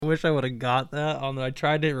wish I would have got that. I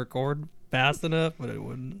tried to record fast enough, but it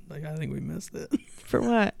wouldn't. Like, I think we missed it. For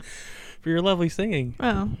what? For your lovely singing.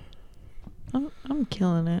 Oh. I'm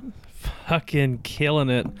killing it. Fucking killing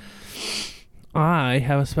it. I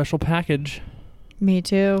have a special package. Me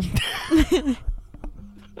too.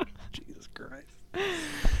 Jesus Christ.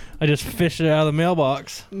 I just fished it out of the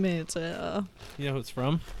mailbox. Me too. You know who it's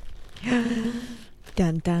from?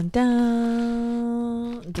 Dun dun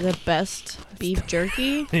dun. The best beef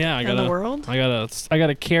jerky Yeah, in the world. I got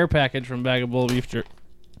a care package from Bag of Bull Beef Jerky.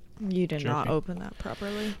 You did not open that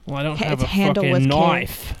properly. Well, I don't have a handle fucking with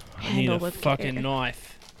knife. I need Handle a with fucking care.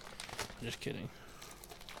 knife. Just kidding.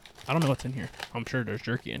 I don't know what's in here. I'm sure there's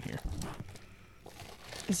jerky in here.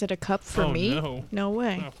 Is it a cup for Oh, me? no. No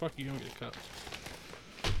way. Oh, fuck, you don't get a cup.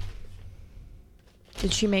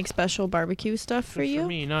 Did she make special barbecue stuff for you? For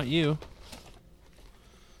me, not you.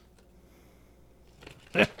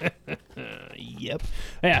 Yep.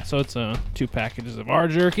 Yeah, so it's 2 packages of our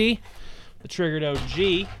jerky. The Triggered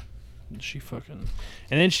OG. And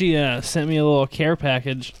then she sent me a little care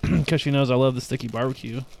package because she knows I love the sticky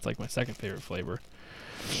barbecue. It's like my second favorite flavor.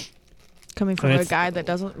 Coming from a guy that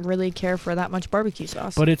doesn't really care for that much barbecue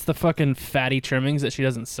sauce. But it's the fucking fatty trimmings that she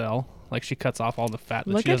doesn't sell. Like, she cuts off all the fat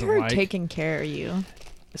that Look she at doesn't her like. taking care of you.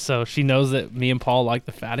 So she knows that me and Paul like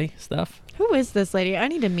the fatty stuff. Who is this lady? I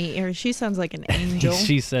need to meet her. She sounds like an angel.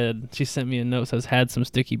 She sent me a note that says, had some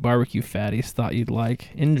sticky barbecue fatties, thought you'd like.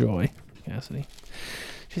 Enjoy, Cassidy.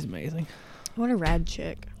 She's amazing. What a rad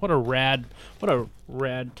chick. What a rad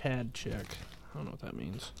tad chick. I don't know what that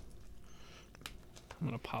means. I'm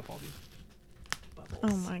going to pop all these bubbles.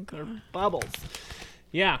 Oh my God. They're bubbles.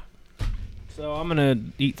 Yeah. So I'm going to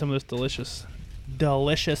eat some of this delicious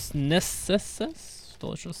stuff.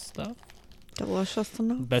 Delicious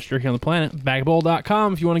enough. Best jerky on the planet.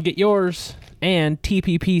 Bagbowl.com if you want to get yours. And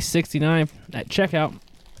TPP69 at checkout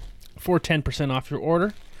for 10% off your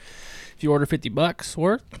order. If you order $50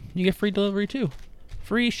 worth, you get free delivery too.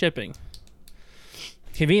 Free shipping.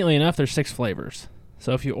 Conveniently enough, there's 6 flavors.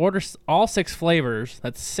 So if you order all 6 flavors,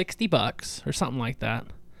 that's $60 or something like that,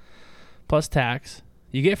 plus tax.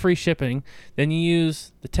 You get free shipping. Then you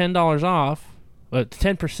use the $10 off,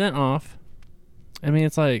 10% off. I mean,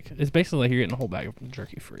 it's basically like you're getting a whole bag of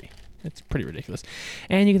jerky free. It's pretty ridiculous.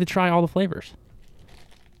 And you get to try all the flavors.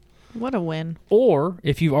 What a win. Or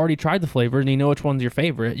if you've already tried the flavor and you know which one's your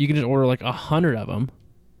favorite, you can just order like 100 of them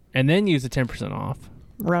and then use the 10% off.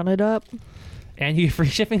 Run it up. And you get free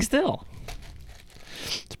shipping still.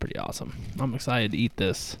 It's pretty awesome. I'm excited to eat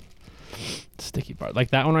this sticky part.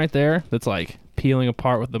 Like that one right there that's like peeling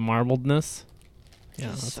apart with the marbledness. Yeah,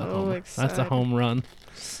 that's So a home. excited. That's a home run.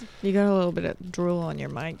 You got a little bit of drool on your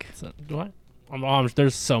mic. Do I?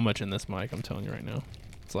 There's so much in this mic, I'm telling you right now.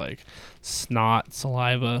 It's like snot,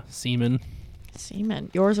 saliva, semen. Semen.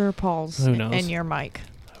 Yours or Paul's? Who knows? And your mic.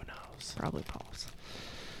 Who knows? Probably Paul's.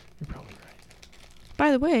 You're probably right.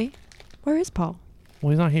 By the way, where is Paul?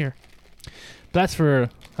 Well, he's not here. But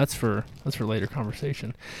that's for later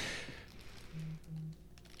conversation.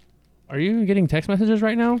 Are you getting text messages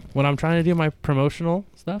right now when I'm trying to do my promotional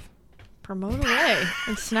stuff? Promote away.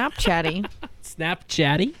 It's Snapchatty.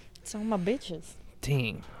 Snapchatty? It's all my bitches.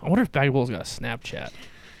 Dang. I wonder if Bag of Bull's got a Snapchat.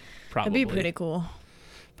 Probably. That'd be pretty cool.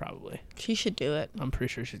 Probably. She should do it. I'm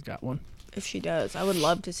pretty sure she's got one. If she does, I would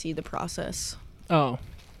love to see the process. Oh.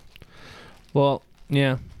 Well,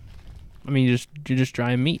 yeah. I mean, you just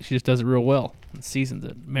dry meat. She just does it real well. And seasons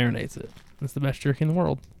it, marinates it. It's the best jerky in the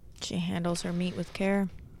world. She handles her meat with care.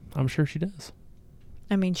 I'm sure she does.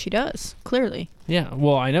 I mean, she does, clearly. Yeah,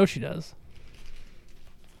 well, I know she does.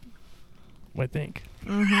 I think.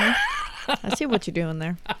 Mm-hmm. I see what you're doing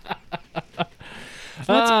there.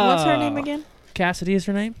 What's her name again? Cassidy is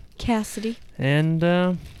her name. Cassidy.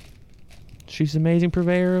 And she's an amazing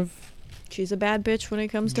purveyor of... She's a bad bitch when it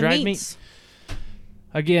comes to dried meats. meat.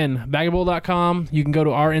 Again, bagofbull.com. You can go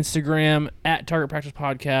to our Instagram at Target Practice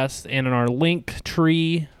Podcast and in our link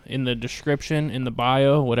tree in the description, in the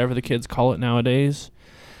bio, whatever the kids call it nowadays.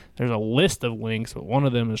 There's a list of links, but one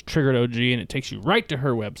of them is Triggered OG, and it takes you right to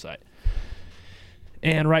her website.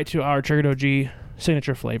 And right to our Triggered OG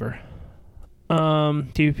signature flavor.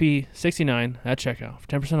 TVP 69 at checkout for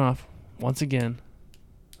 10% off. Once again,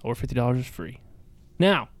 over $50 is free.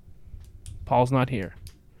 Now, Paul's not here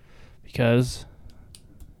because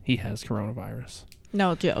he has coronavirus.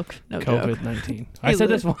 No joke. No joke. COVID-19. I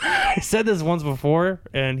said this once before,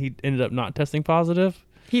 and he ended up not testing positive.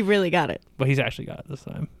 He really got it. But he's actually got it this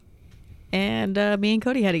time. And me and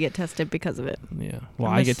Cody had to get tested because of it. Yeah. Well,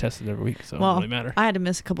 I get tested every week, so it doesn't really matter. I had to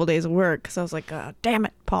miss a couple days of work because I was like, damn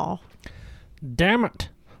it, Paul. Damn it.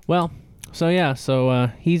 Well, so yeah,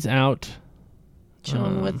 he's out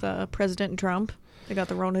Chilling with President Trump. They got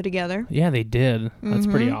the Rona together. Yeah, they did. That's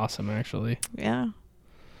pretty awesome, actually. Yeah.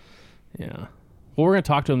 Yeah. Well, we're going to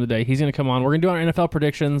talk to him today. He's going to come on. We're going to do our NFL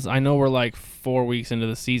predictions. I know we're like 4 weeks into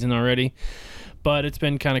the season already, but it's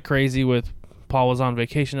been kind of crazy with Paul was on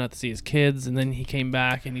vacation not to see his kids, and then he came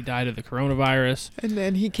back and he died of the coronavirus. And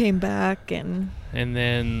then he came back and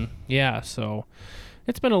then, yeah, so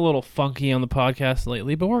it's been a little funky on the podcast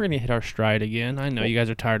lately, but we're going to hit our stride again. I know you guys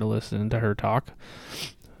are tired of listening to her talk,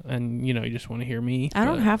 and, you just want to hear me. I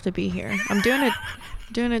don't have to be here. I'm doing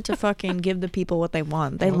it to fucking give the people what they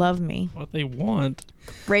want. They love me. What they want.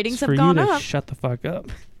 Ratings have gone up. Shut the fuck up.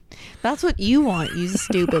 That's what you want, you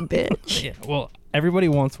stupid bitch. Yeah, well, everybody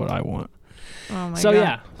wants what I want. Oh my God.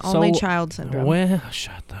 Yeah. Only child syndrome. Well,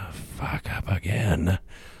 shut the fuck up again.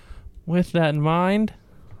 With that in mind,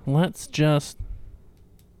 let's just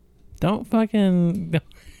don't fucking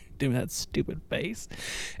do that stupid face.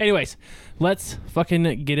 Anyways, let's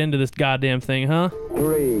fucking get into this goddamn thing, huh?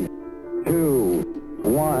 3, 2,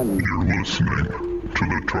 1. You're listening to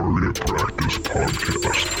the Target Practice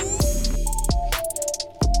Podcast.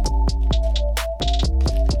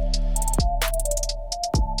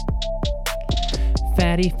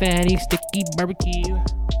 Fatty, sticky barbecue.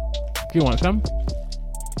 You want some?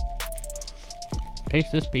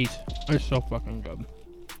 Taste this piece. It's so fucking good.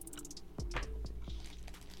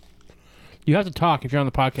 You have to talk if you're on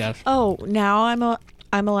the podcast. Oh, now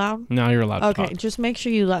I'm allowed? No, you're allowed to talk. Okay, just make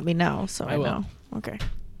sure you let me know so I will. know. Okay.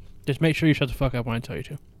 Just make sure you shut the fuck up when I tell you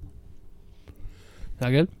to. Is that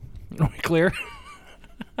good? Are we clear?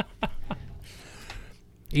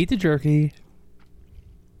 Eat the jerky.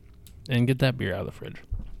 And get that beer out of the fridge.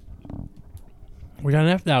 We got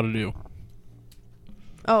enough now to do.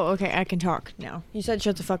 Oh, okay, I can talk now. You said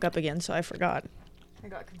shut the fuck up again, so I forgot. I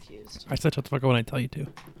got confused. I said shut the fuck up when I tell you to.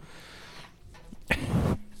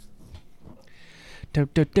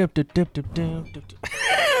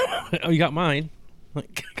 Oh, you got mine.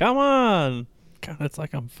 Like, come on. God, it's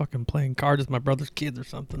like I'm fucking playing cards with my brother's kids or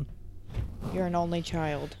something. You're an only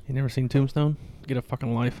child. You never seen Tombstone? Get a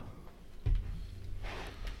fucking life.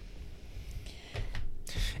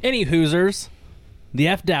 Any Hoosers, the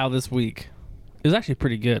FDAO this week is actually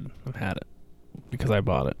pretty good. I've had it because I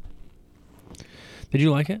bought it. Did you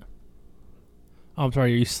like it? Oh, I'm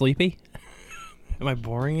sorry. Are you sleepy? Am I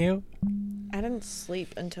boring you? I didn't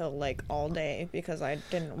sleep until like all day because I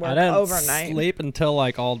didn't work I didn't overnight. sleep until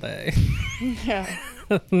like all day. Yeah.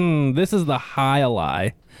 This is the High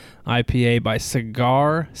Lie IPA by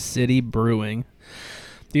Cigar City Brewing.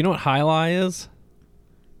 Do you know what High Lie is?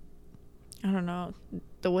 I don't know.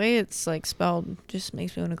 The way it's like spelled just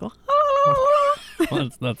makes me want to go. Well,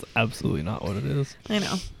 that's absolutely not what it is. I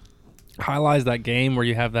know. High Lie is that game where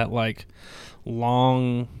you have that like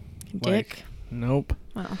long Dick? Nope.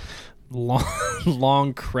 Oh.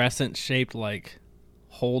 Long crescent shaped like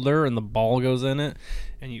holder, and the ball goes in it,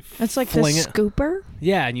 and you It's like fling the it. scooper?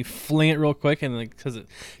 Yeah, and you fling it real quick, and like because it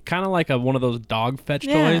kind of like one of those dog fetch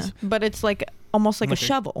Yeah, toys. but it's like almost like a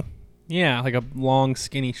shovel. Yeah, like a long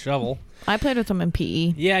skinny shovel. I played with them in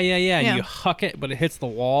PE. Yeah. Yeah. And you huck it, but it hits the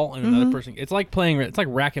wall, and another person. It's like it's like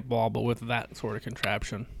racquetball, but with that sort of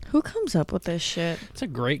contraption. Who comes up with this shit? It's a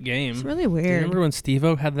great game. It's really Do you weird. remember when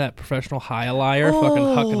Steve-O had that professional High Liar fucking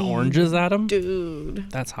hucking oranges at him?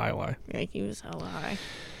 Dude. That's High Lie. Yeah, he was hella high.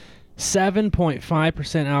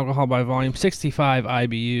 7.5% alcohol by volume, 65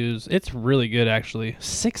 IBUs. It's really good, actually.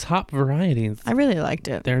 6 hop varieties. I really liked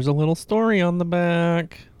it. There's a little story on the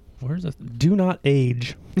back. Where's this? Do not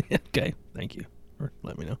age. Okay, thank you. Or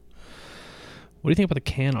let me know. What do you think about the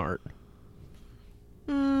can art?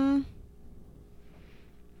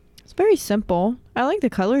 It's very simple. I like the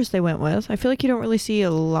colors they went with. I feel like you don't really see a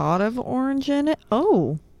lot of orange in it.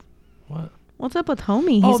 Oh. What? What's up with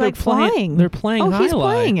homie? He's like flying. They're playing Oh, High he's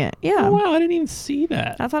Lie. playing it. Yeah. Oh, wow, I didn't even see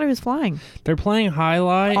that. I thought he was flying. They're playing High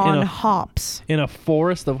Lie On hops. in a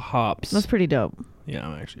forest of hops. That's pretty dope. Yeah,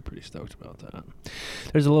 I'm actually pretty stoked about that.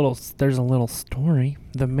 There's a little story.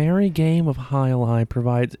 The merry game of High Lie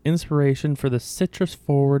provides inspiration for the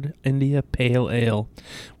citrus-forward India Pale Ale,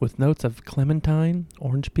 with notes of clementine,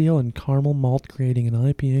 orange peel, and caramel malt, creating an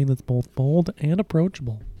IPA that's both bold and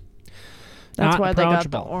approachable. That's Not why they got the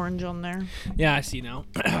approachable. orange on there. Yeah, I see now.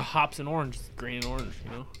 Hops and orange, green and orange,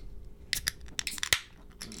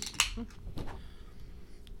 A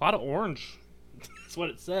lot of orange. That's what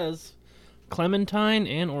it says. Clementine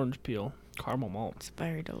and orange peel. Caramel malt. It's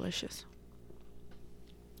very delicious.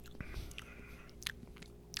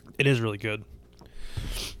 It is really good.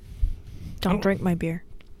 Don't drink my beer.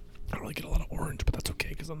 I don't really get a lot of orange, but that's okay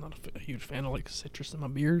because I'm not a huge fan of like citrus in my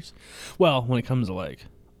beers. Well, when it comes to like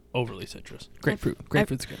overly citrus.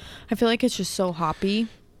 Grapefruit's good. I feel like it's just so hoppy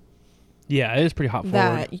Yeah, it is pretty hop forward.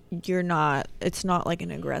 that you're not. It's not like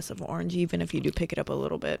an aggressive orange, even if you do pick it up a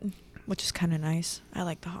little bit, which is kind of nice. I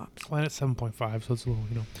like the hops. Well, it's 7.5, so it's a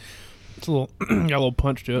little, it's a little, got a little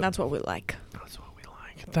punch to it. That's what we like. That's what we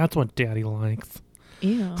like. That's what Daddy likes.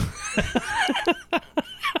 Yeah.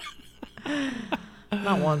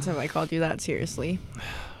 Not once have I called you that seriously.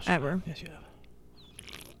 Ever. Yes, you have.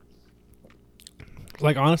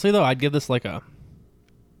 Like, honestly, though, I'd give this like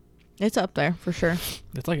It's up there for sure.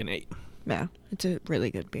 it's like an 8. Yeah, it's a really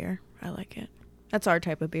good beer. I like it. That's our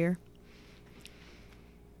type of beer.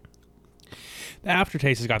 The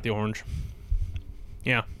aftertaste has got the orange.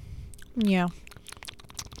 Yeah. Yeah.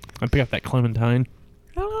 I pick up that clementine.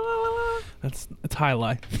 It's high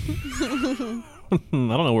lie. I don't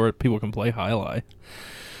know where people can play high lie.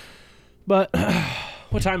 But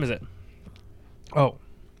what time is it? Oh,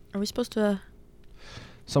 Are we supposed to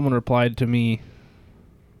someone replied to me.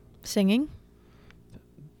 singing?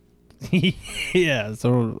 Yeah,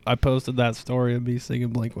 so I posted that story of me singing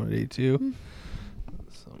Blink-182.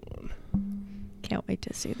 Someone. Can't wait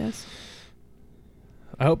to see this.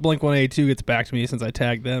 I hope Blink-182 gets back to me since I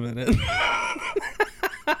tagged them in it.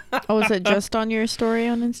 Oh, is it just on your story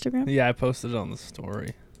on Instagram? Yeah, I posted it on the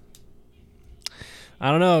story. I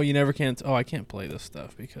don't know. You never can. I can't play this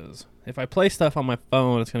stuff because if I play stuff on my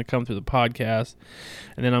phone, it's going to come through the podcast,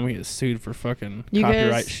 and then I'm going to get sued for fucking You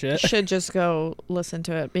copyright guys shit. should just go listen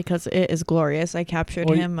to it because it is glorious. I captured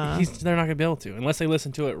Well, him. they're not going to be able to unless they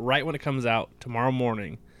listen to it right when it comes out tomorrow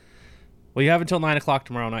morning. Well, you have until 9 o'clock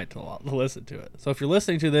tomorrow night to listen to it. So if you're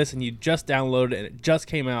listening to this and you just downloaded it and it just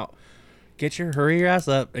came out, hurry your ass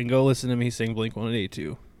up and go listen to me sing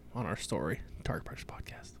Blink-182 on our story, Target Practice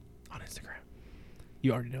Podcast, on Instagram.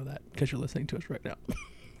 You already know that because you're listening to us right now.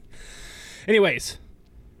 Anyways,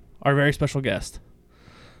 our very special guest.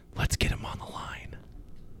 Let's get him on the line.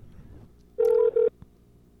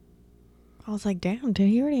 I was like, damn, did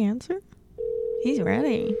he already answer? He's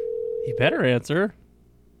ready. He better answer.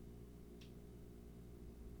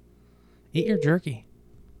 Eat your jerky.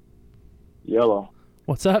 Yellow.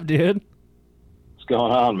 What's up, dude? What's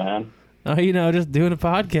going on, man? Oh, just doing a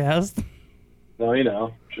podcast.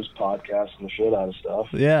 No, just podcasting the shit out of stuff.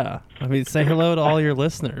 Yeah. I mean, say hello to all your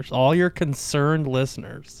listeners, all your concerned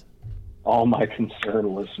listeners. All my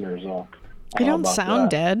concerned listeners. You don't sound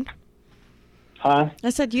dead. Huh? I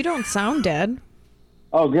said, you don't sound dead.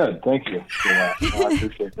 Oh, good. Thank you for that. Oh, I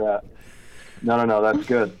appreciate that. No, that's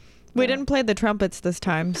good. We didn't play the trumpets this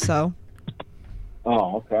time, so.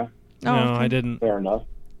 Oh, okay. No, okay. I didn't. Fair enough.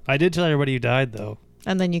 I did tell everybody you died, though.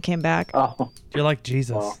 And then you came back. Oh, You're like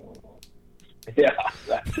Jesus. well. Yeah,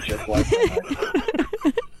 that's just like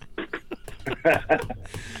that.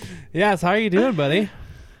 Yeah, so how are you doing, buddy?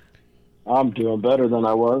 I'm doing better than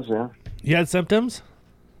I was, yeah. You had symptoms?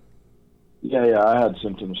 Yeah, I had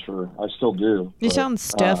symptoms I still do. You but, sound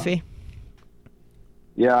stuffy.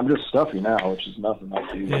 Yeah, I'm just stuffy now, which is nothing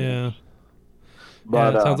like usual. Yeah.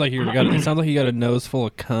 But, it sounds like it sounds like you got a nose full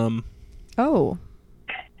of cum. Oh.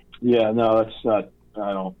 Yeah, no, that's not.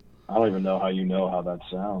 I don't even know how you know how that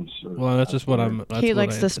sounds. Well, that's just what I'm. That's He what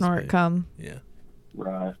likes I to snort anticipate. cum. Yeah.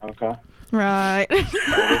 Right. Okay. Right.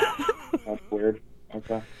 That's weird.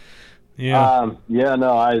 Okay. Yeah. Yeah.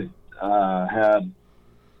 No, I had,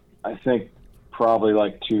 I think, probably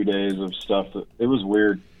like 2 days of stuff that it was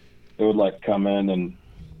weird. It would like come in and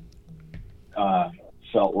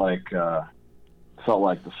felt like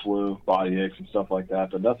the flu, body aches and stuff like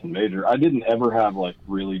that, but nothing major. I didn't ever have like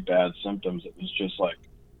really bad symptoms. It was just like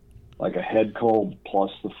a head cold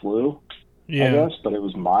plus the flu, I guess, but it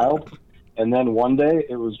was mild. And then one day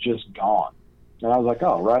it was just gone. And I was like,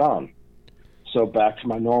 oh, right on. So back to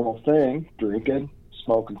my normal thing, drinking,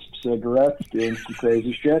 smoking some cigarettes, doing some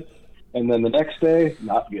crazy shit. And then the next day,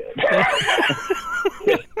 not good.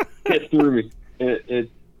 It threw me. It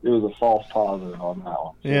was a false positive on that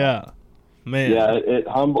one. So, Yeah. Man. yeah, it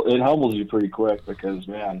humbles you pretty quick because,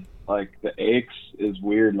 man, like the aches is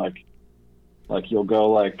weird. Like you'll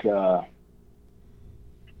go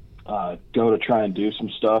go to try and do some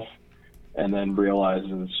stuff and then realize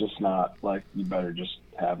that it's just not like you better just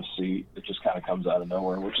have a seat. It just kind of comes out of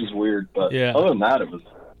nowhere, which is weird. But Yeah. other than that, it was,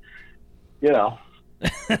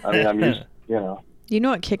 I mean, I'm used, You know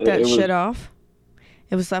what kicked It that was- shit off?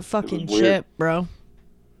 It was that fucking weird. chip, bro.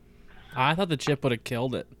 I thought the chip would have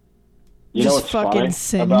killed it. You know Just what's fucking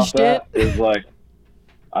funny about singed that is like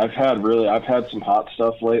I've had some hot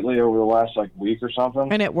stuff lately over the last like week or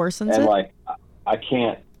something, And it worsens and it? like I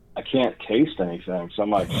can't taste anything. So I'm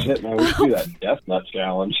like, shit, man, we should do that Death Nut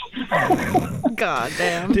challenge. God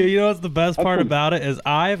damn. Dude, you know what's the best part about it is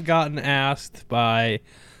I've gotten asked by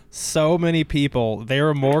so many people, they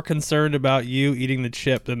were more concerned about you eating the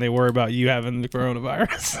chip than they were about you having the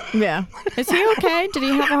coronavirus. Yeah. Is he okay? Did he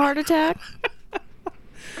have a heart attack?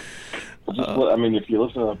 I mean, if you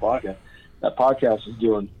listen to that podcast is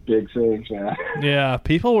doing big things, man. Yeah,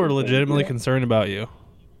 people were legitimately concerned about you.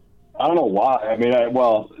 I don't know why. I mean,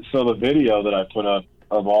 so the video that I put up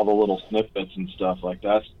of all the little snippets and stuff like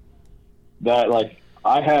that,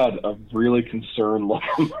 I had a really concerned look.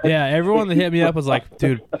 Yeah, everyone that hit me up was like,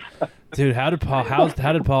 dude, how did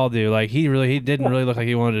Paul do? Like, he didn't really look like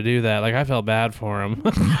he wanted to do that. Like, I felt bad for him.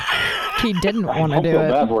 He didn't want to I do feel it.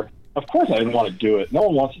 bad for it. Of course I didn't want to do it. No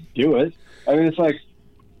one wants to do it. I mean, it's like,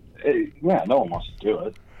 yeah, no one wants to do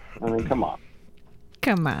it. I mean, come on.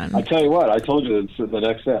 Come on. I tell you what, I told you this the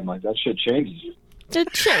next day. I'm like, that shit changes you.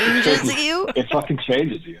 It changes you. It fucking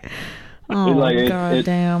changes you. Oh, It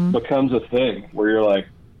damn. becomes a thing where you're like,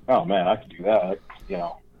 oh man, I could do that.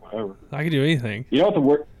 Whatever. I could do anything. You know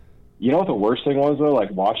what the worst thing was though? Like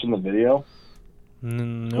watching the video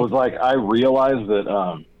Nope. was like I realized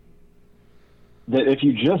that that if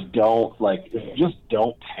you just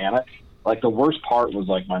don't panic. Like the worst part was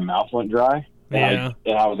like my mouth went dry. And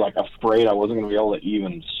I was like afraid I wasn't gonna be able to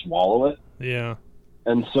even swallow it. Yeah.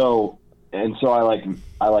 And so I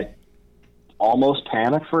like almost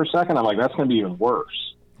panicked for a second. I'm like, that's gonna be even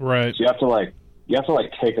worse. Right. So you have to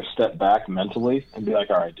take a step back mentally and be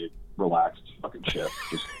like, all right, dude, relax, it's fucking shit.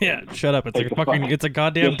 Just Yeah, shut up. It's a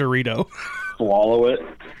goddamn Dorito. swallow it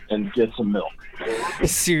and get some milk.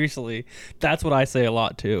 Seriously. That's what I say a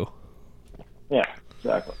lot too. Yeah,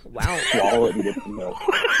 exactly. Wow. Swallow it and get some milk.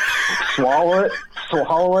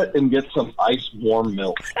 Swallow it and get some ice warm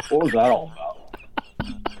milk. What was that all about?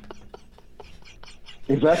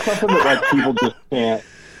 Is that something that like people just can't?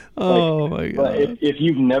 Oh my god. But if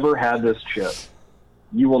you've never had this chip,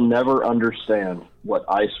 you will never understand what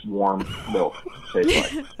ice warm milk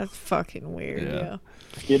tastes like. That's fucking weird. Yeah.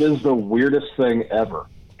 It is the weirdest thing ever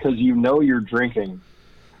because you're drinking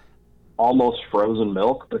almost frozen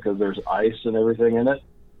milk because there's ice and everything in it.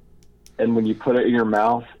 And when you put it in your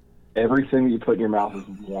mouth, everything that you put in your mouth is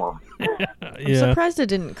warm. I'm surprised it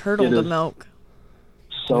didn't curdle the milk.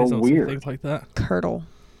 So weird. Things like that. Curdle.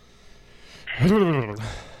 I was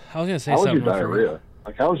gonna say How was something. your diarrhea?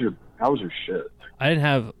 Like how was your shit?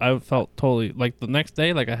 I felt totally like the next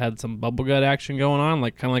day, like I had some bubble gut action going on,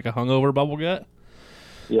 like kind of like a hungover bubble gut.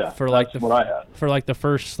 Yeah, for like that's what I had. For like the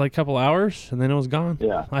first like couple hours, and then it was gone.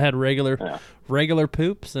 Yeah, I had regular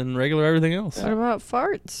poops and regular everything else. What about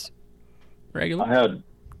farts? Regular.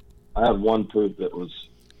 I had one poop that was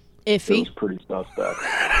iffy. It was pretty suspect.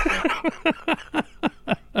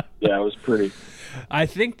 Yeah, it was pretty. I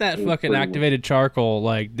think that fucking activated charcoal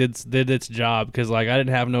like did its job because like I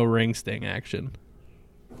didn't have no ring sting action.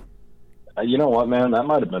 You know what, man? That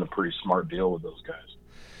might have been a pretty smart deal with those guys.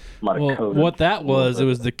 Well, what that was, it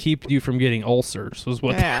was to keep you from getting ulcers. Was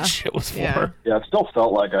what that shit was for. Yeah, it still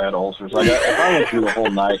felt like I had ulcers. Like if I went through the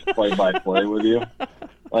whole night play by play with you,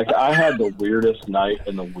 like I had the weirdest night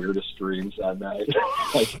and the weirdest dreams that night.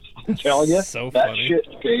 Like I'm telling you, that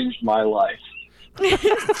shit changed my life.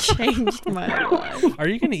 Changed my life. Are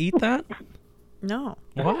you gonna eat that? No.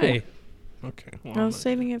 Why? Okay. Well, I was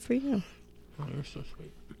saving it for you. Oh, you're so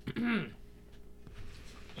sweet.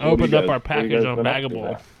 I opened up our package on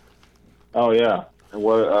Bagable. Oh yeah. And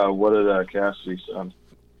what did Cassidy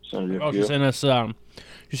send you? Oh, she sent us.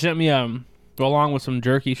 She sent me go along with some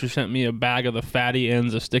jerky. She sent me a bag of the fatty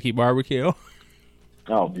ends of sticky barbecue.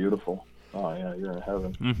 Oh, beautiful. Oh yeah, you're in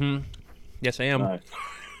heaven. Mm-hmm. Yes, I am. Nice.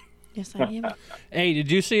 Yes, I am. Hey, did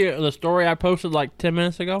you see the story I posted like 10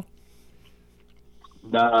 minutes ago?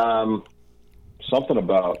 Something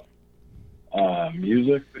about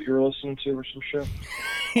music that you were listening to or some shit.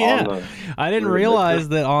 Yeah, I didn't realize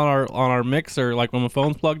that on our mixer, like when the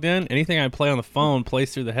phone's plugged in, anything I play on the phone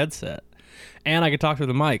plays through the headset, and I can talk through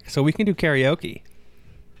the mic, so we can do karaoke.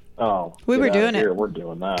 Oh, we were doing it. We're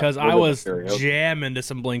doing that because I was jamming to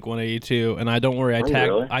some Blink 182, and I don't worry,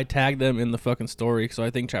 I tagged them in the fucking story, so I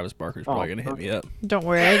think Travis Barker's probably gonna hit me up. Don't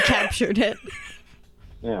worry, I captured it.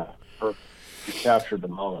 Yeah, perfect. You captured the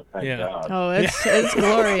moment. Thank God. Oh, it's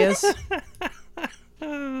glorious.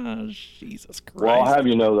 Oh, Jesus Christ. Well, I'll have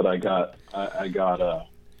you know that I got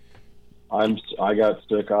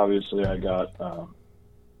sick. Obviously, I got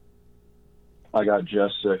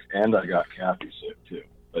Jess sick, and I got Kathy sick too.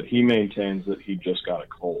 But he maintains that he just got a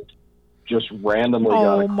cold, just randomly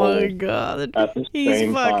got a cold. Oh my God,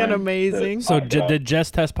 he's fucking amazing. So did Jess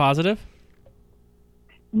test positive?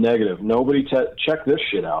 Negative. Nobody check this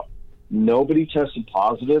shit out. Nobody tested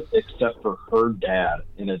positive except for her dad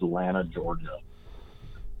in Atlanta, Georgia.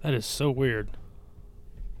 That is so weird.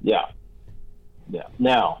 Yeah. Yeah.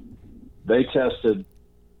 Now, they tested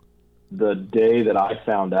the day that I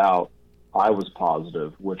found out I was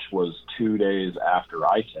positive, which was 2 days after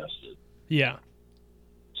I tested. Yeah.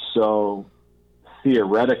 So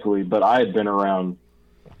theoretically, but I had been around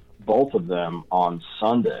both of them on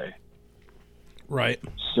Sunday. Right.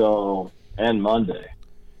 So, and Monday.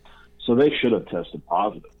 So they should have tested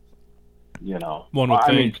positive. You know, One would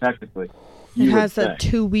I mean, think. technically, It you has would that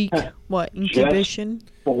think. 2-week incubation.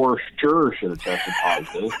 For sure should have tested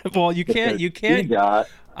positive. Well, you can't. You He can't. got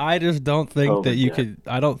I just don't think that COVID, you yeah. could.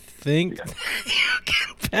 I don't think Yeah. you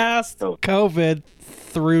can pass COVID. COVID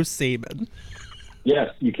through semen.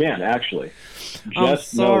 yes, you can actually. I'm Jess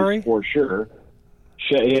sorry. knows for sure.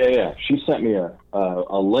 Yeah. She sent me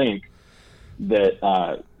a link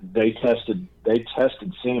that they tested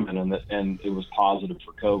semen and it was positive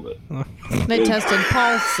for COVID. They tested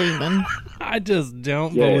Paul's semen. I just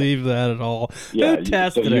don't Yeah. believe that at all. Yeah, Who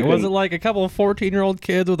tested so you it? Was can- it like a couple of 14-year-old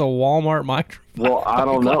kids with a Walmart microphone? Well, I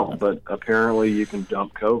don't know, but apparently you can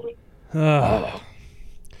dump COVID. I don't know.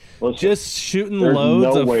 Listen, Just shooting There's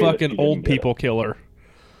loads no of way that she fucking didn't old get it. people killer.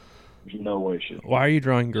 there's no way she. Why are you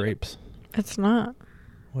drawing grapes? It's not.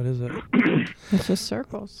 What is it? It's just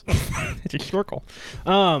circles. It's a circle.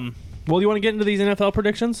 Well, you want to get into these NFL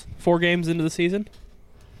predictions? 4 games into the season?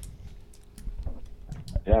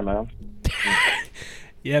 Yeah, man.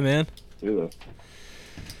 Yeah, man. Do this.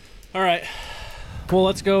 All right. Well,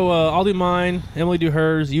 let's go. I'll do mine. Emily do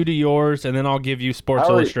hers. You do yours, and then I'll give you Sports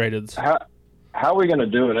How are- Illustrated's. How are we going to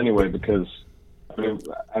do it anyway? Because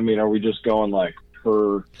I mean, are we just going like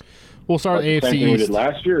per We'll start like with the AFC same thing we East. did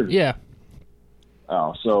last year? Yeah.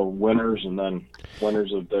 Oh, so winners and then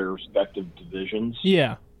winners of their respective divisions.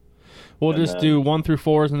 Yeah. We'll And just then- do 1 through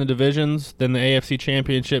 4s in the divisions, then the AFC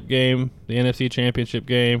Championship game, the NFC Championship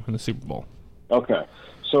game, and the Super Bowl. Okay.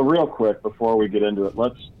 So real quick before we get into it,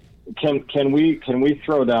 can we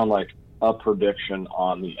throw down like a prediction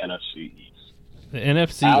on the NFC East? The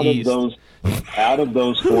NFC Out East. of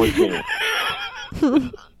those 4 teams.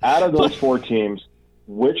 Out of those 4 teams,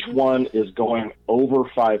 which one is going over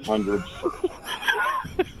 500 first?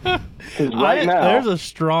 Because right now, there's a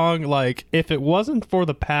strong, like, if it wasn't for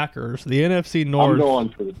the Packers, the NFC I'm North going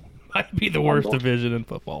for the. might be the worst going- division in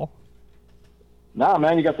football. Nah,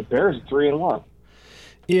 man, you got the Bears at 3-1.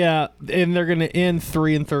 Yeah, and they're going to end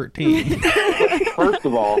 3-13. First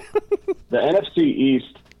of all, the NFC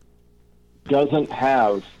East doesn't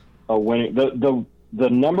have a winning. The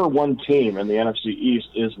number 1 team in the NFC East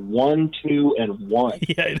is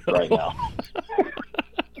 1-2-1 Yeah, I know. right now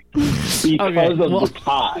because Okay, of well- the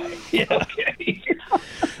tie. Yeah. Okay.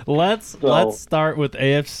 Let's start with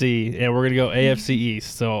AFC, and we're gonna go AFC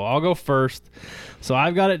East. So I'll go first. So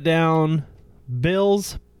I've got it down: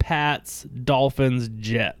 Bills, Pats, Dolphins,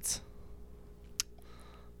 Jets.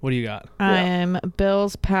 What do you got? I'm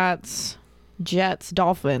Bills, Pats, Jets,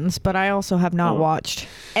 Dolphins, but I also have not watched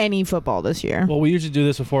any football this year. Well, we usually do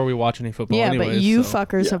this before we watch any football. yeah, anyways, but you so.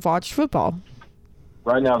 fuckers Yeah. have watched football.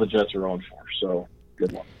 Right now, the Jets are 0-4, so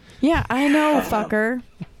good luck. Yeah, I know, fucker.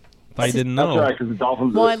 I didn't That's know. right, because the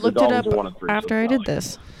Dolphins. Well, I the looked it Dolphins up are 1-3, so after I it's did not like-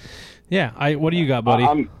 this. Yeah. What do you got, buddy?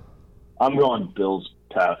 I'm going Bills,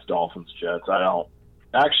 Pats, Dolphins, Jets. I don't.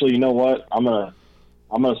 Actually, you know what? I'm gonna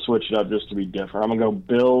switch it up just to be different. I'm gonna go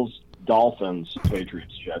Bills, Dolphins,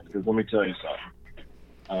 Patriots, Jets. Because let me tell you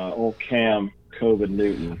something. Old Cam COVID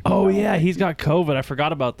Newton. Oh yeah, he's got COVID. I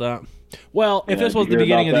forgot about that. Well, if Yeah, this was did the you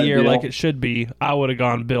hear beginning of about the that year, deal? like it should be, I would have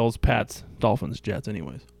gone Bills, Pats, Dolphins, Jets.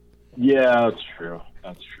 Anyways. Yeah, that's true.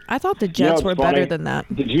 That's true. I thought the You know Jets what's were better funny? than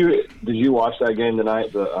that. Did you watch that game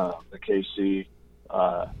tonight? The KC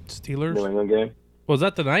Steelers. New England game. Was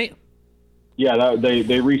that the night? Yeah, they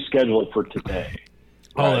rescheduled it for today.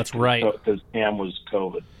 Oh, that's right. Because Cam was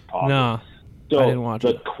COVID positive. Nah. So I didn't watch the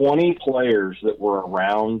it. 20 players that were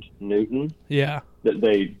around Newton, Yeah. that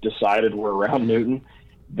they decided were around Newton,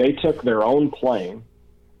 they took their own plane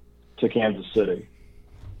to Kansas City.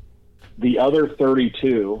 The other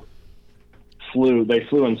 32 flew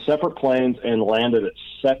in separate planes and landed at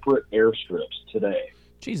separate airstrips today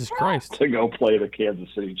Jesus Christ. to go play the Kansas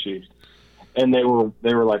City Chiefs. And they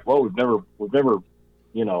were like, well, we've never,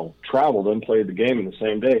 traveled and played the game in the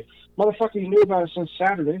same day. Motherfucker, you knew about it since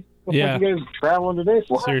Saturday. What Yeah. the fuck you guys traveling today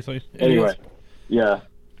for? Seriously. Anyway, yeah.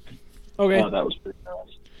 Okay. That was pretty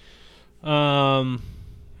nice.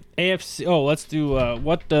 AFC. Oh, let's do.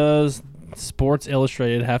 What does Sports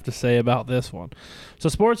Illustrated have to say about this one? So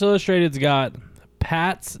Sports Illustrated's got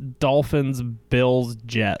Pats, Dolphins, Bills,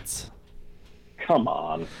 Jets. Come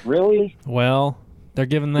on. Really? Well, they're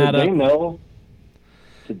giving that Did up. they know?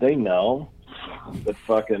 Did they know that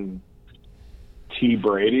fucking T.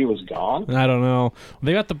 Brady was gone? I don't know.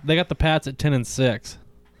 They got the Pats at 10-6.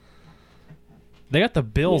 They got the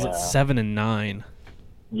Bills at 7-9.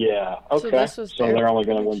 Yeah. So Okay. this was So their they're only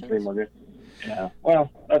going to win predictions? 3 more games. Yeah.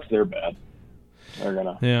 Well, that's their bad. They're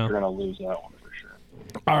Yeah. gonna lose that one for sure.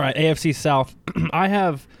 All right, AFC South. I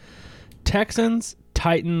have Texans,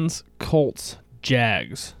 Titans, Colts,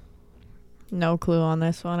 Jags. No clue on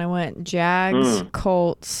this one. I went Jags,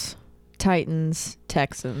 Colts, Titans,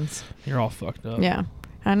 Texans. You're all fucked up. Yeah,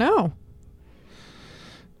 I know.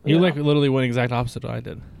 You Yeah. like literally went exact opposite of what I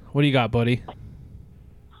did. What do you got, buddy?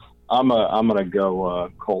 I'm gonna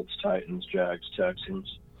go Colts, Titans, Jags,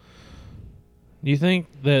 Texans. Do you think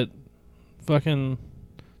that fucking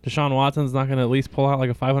Deshaun Watson's not going to at least pull out like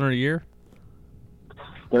a 500 a year?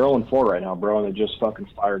 They're 0-4 right now, bro, and they just fucking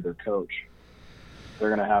fired their coach. They're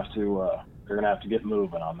gonna have to get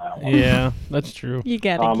moving on that one. Yeah, that's true. You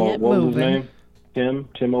gotta What get was his moving. name?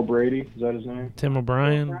 Tim O'Brady? Is that his name? Tim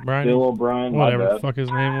O'Brien, Brian, Bill O'Brien. my whatever the bad. fuck his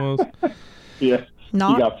name was. Yeah,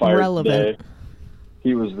 Not he got fired relevant. today.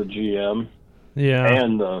 He was the GM Yeah,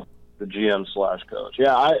 and the GM/coach.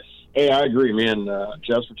 Yeah, I agree. Me and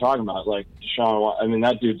Jess were talking about like Deshaun. I mean,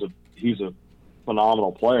 that dude's he's a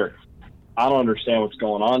phenomenal player. I don't understand what's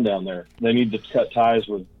going on down there. They need to cut ties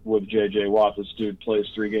with J.J. Watt. This dude plays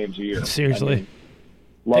 3 games a year. Seriously. I mean,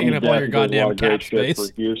 love Taking him up to all death. your He does a lot goddamn of great cap shit space.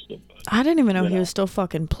 for Houston. But I didn't even know You he know. was still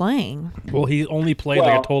fucking playing. well, he only played like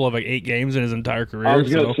a Well, total of like 8 games in his entire career. I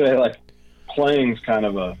was gonna so say like playing's kind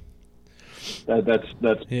of a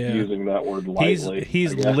that's Yeah. using that word lightly.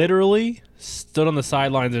 he's I guess. literally stood on the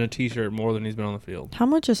sidelines in a t-shirt more than he's been on the field. How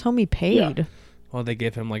much is homie paid? Well, they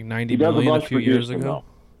gave him like 90 He does a million a bunch few for years Houston, ago.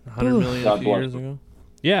 though. 100 million a God few bless years him. ago.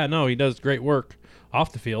 Yeah, no, he does great work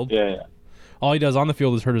off the field. Yeah, All he does on the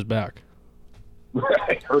field is hurt his back.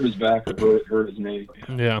 right. Hurt his back or hurt his knee.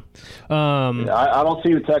 Yeah. Yeah, I don't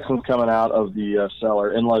see the Texans coming out of the cellar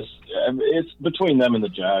unless it's between them and the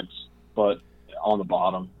Jags, but on the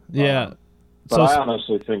bottom. Yeah. But So I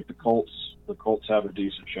honestly think the Colts have a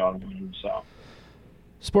decent shot of winning the South.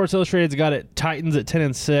 Sports Illustrated's got it Titans at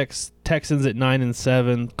 10-6, Texans at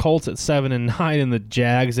 9-7, Colts at 7-9, and the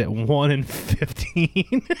Jags at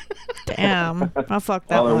 1-15. Damn, I fucked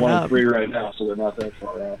that Well, they're one up. 1-3 right now, so they're not that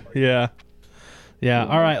far out. Yeah. Yeah.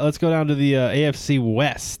 All right, let's go down to the AFC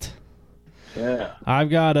West. Yeah. I've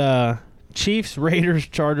got Chiefs, Raiders,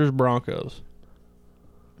 Chargers, Broncos.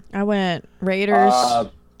 I went Raiders,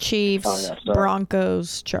 Chiefs, oh, yeah, sorry.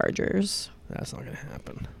 Broncos, Chargers. That's not going to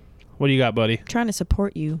happen. What do you got, buddy? Trying to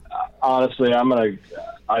support you. Honestly,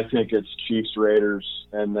 I think it's Chiefs Raiders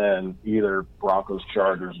and then either Broncos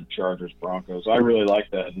Chargers or Chargers Broncos. I really like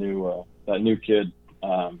that new kid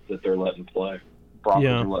that they're letting play. Broncos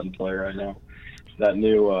Yeah. are letting play right now. That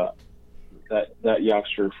new that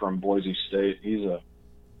youngster from Boise State. He's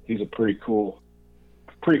a pretty cool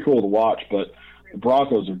to watch. But the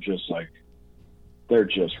Broncos are just like they're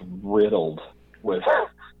just riddled with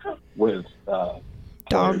Dog players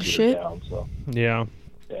that are shit. down, so. Yeah.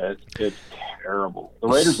 Yeah, it's terrible. The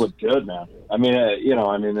Raiders look good, man. I mean,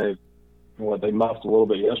 they muffed a little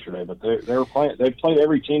bit yesterday, but they were playing. They played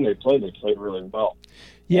every team they played. They played really well.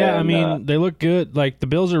 Yeah, I And, mean, they look good. Like, the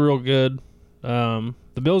Bills are real good. The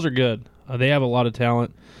Bills are good. They have a lot of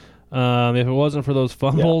talent. If it wasn't for those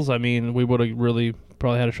fumbles, I mean, we would have really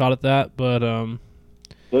probably had a shot at that. But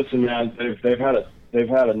Listen, man, they've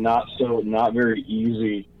had a not very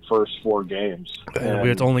easy first 4 games.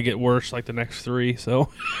 it's only get worse like the next 3. So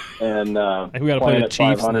And we gotta play playing the at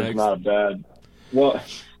Chiefs 500 next. is not a bad. Well,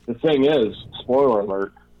 the thing is, spoiler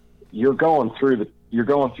alert, you're going through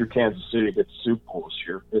Kansas City to get the Super Bowl this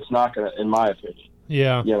year. It's not going to, in my opinion.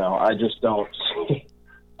 yeah, I just don't see.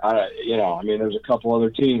 I mean, there's a couple other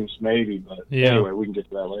teams maybe, but Yeah. anyway, we can get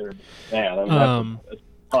to that later. Man, that's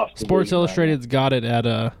tough. Sports division right Illustrated's got it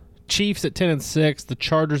at Chiefs at 10-6, the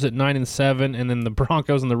Chargers at 9-7, and then the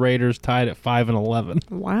Broncos and the Raiders tied at 5-11.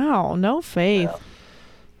 Wow, no faith.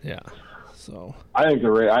 Yeah. So now. I think the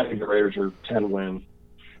Raiders are 10 win.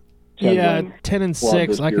 10-6.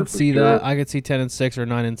 this I year could for see sure. that. I could see 10-6 or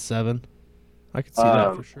 9-7. I could see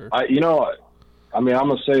that for sure. I mean, I'm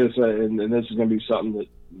gonna say this, and this is gonna be something that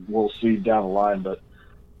we'll see down the line. But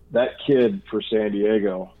that kid for San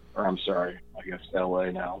Diego, or I'm sorry, I guess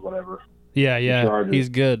LA now, whatever. Yeah, Chargers. he's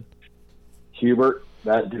good. Hubert,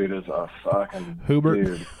 that dude is a fucking Hubert?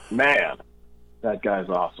 dude. Man, that guy's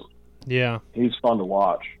awesome. Yeah. He's fun to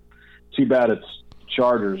watch. Too bad it's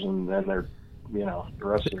Chargers and they're, the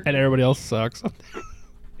rest of their And everybody else sucks.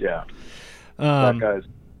 yeah. That guy's,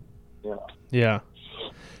 Yeah.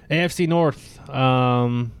 AFC North.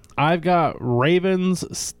 I've got Ravens,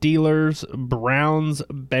 Steelers, Browns,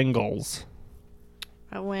 Bengals.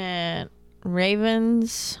 I went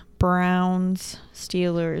Ravens, Browns,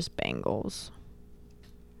 Steelers, Bengals.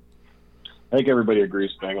 I think everybody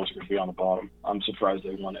agrees Bengals are going to be on the bottom. I'm surprised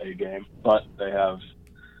they won a game, but they have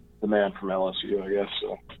the man from LSU, I guess.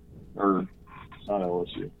 So, or not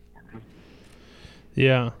LSU.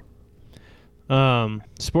 Yeah.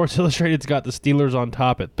 Sports Illustrated's got the Steelers on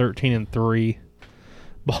top at 13-3.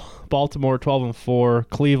 Baltimore 12-4,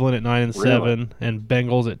 Cleveland at 9-7, and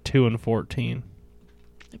Bengals at 2-14.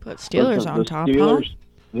 They put Steelers on top, Steelers,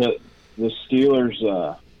 huh? The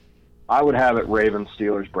Steelers, I would have it Ravens,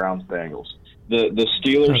 Steelers, Browns, Bengals. The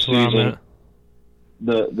Steelers That's where I'm season,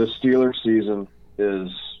 at. the Steelers season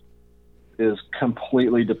is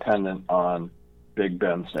completely dependent on Big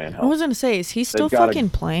Ben staying I healthy. was gonna say, is he still They've gotta- fucking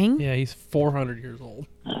playing? Yeah, he's 400 years old.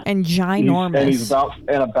 And ginormous. And he's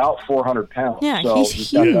about 400 pounds. Yeah, so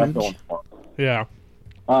he's got that huge. going for him. Yeah.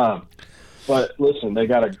 But listen, they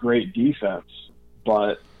got a great defense,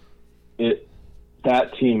 but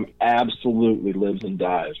that team absolutely lives and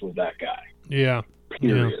dies with that guy. Yeah.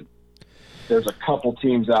 Period. There's a couple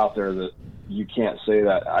teams out there that you can't say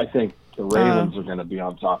that. I think the Ravens are going to be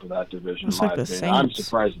on top of that division. It's In my like the opinion. I'm Saints.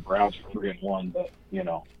 surprised the Browns are 3-1, but who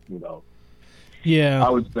knows? Yeah.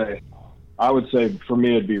 I would say for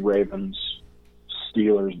me it'd be Ravens,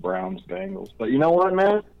 Steelers, Browns, Bengals. But you know what,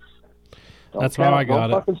 man? That's how I got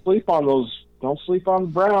it. Don't fucking sleep on those. Don't sleep on the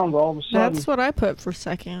Browns. All of a sudden, That's what I put for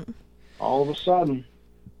second. all of a sudden.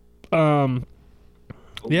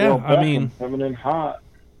 Yeah, Odell I mean, Beckham coming in hot.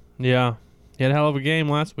 yeah. He had a hell of a game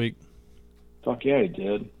last week. Fuck yeah, he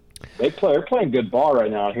did. They're playing good ball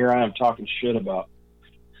right now. Here I am talking shit about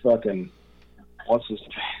fucking what's his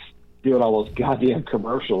face doing all those goddamn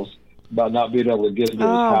commercials about not being able to get into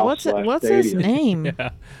his house. What's his stadium. name? Yeah.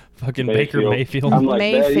 Fucking Baker Mayfield. I'm like,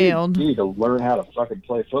 man, Mayfield. you need to learn how to fucking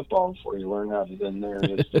play football before you learn how to get in there and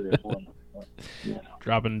hit 3-1. You know.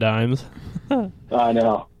 Dropping dimes. I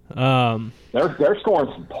know. They're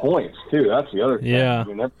scoring some points too. That's the other thing. Yeah. I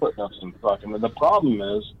mean, they're putting up some fucking. The problem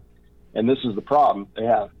is, and this is the problem, they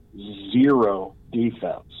have zero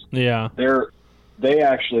defense. Yeah. They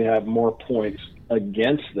actually have more points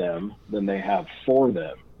against them than they have for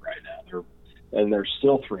them right now. They're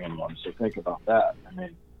still 3-1. So think about that. I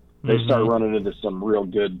mean, they start running into some real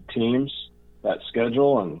good teams that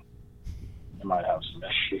schedule, and they might have some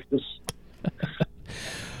issues.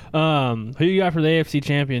 Who you got for the AFC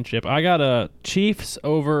Championship? I got Chiefs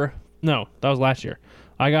over. No, that was last year.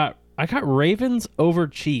 I got Ravens over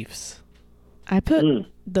Chiefs. I put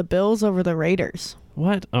the Bills over the Raiders.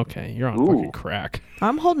 What? Okay, you're on Ooh. fucking crack.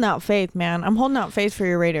 I'm holding out faith, man. I'm holding out faith for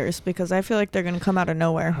your Raiders because I feel like they're going to come out of I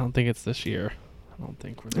nowhere. don't think it's this year. I don't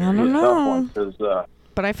think we're I there. don't yet. know. Because,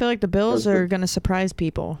 But I feel like the Bills are going to surprise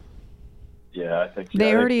people. yeah, I think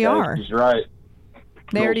They already are. He's right.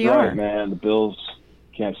 They already Bill's right, are. man. The Bills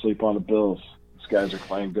can't sleep on the Bills. These guys are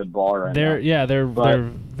playing good ball right now. They're But-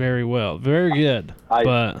 very well, very good.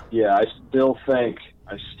 But I still think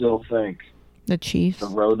The Chiefs. the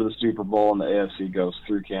road to the Super Bowl in the AFC goes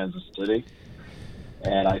through Kansas City,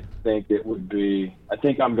 and I think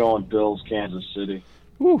I'm going Bills, Kansas City.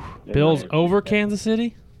 whew, Yeah, Bills yeah. over Kansas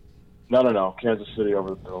City. No, Kansas City over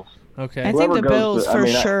the Bills. Okay, I think Whoever the goes Bills to- for I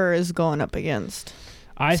mean, sure is going up against.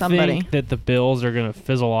 I somebody. think that the Bills are gonna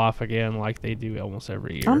fizzle off again like they do almost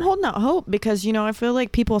every year. I'm holding out hope because, I feel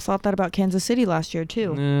like people thought that about Kansas City last year,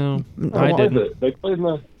 too. No, Oh, I What didn't. was it?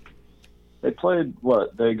 They played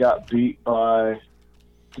what? They got beat by.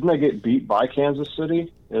 Didn't they get beat by Kansas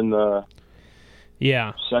City in the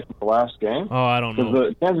Yeah. second to last game? Oh, I don't know.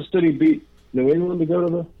 Because Kansas City beat New England to go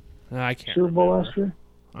to the I can't Super Bowl remember. last year.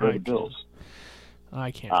 Or I the Bills.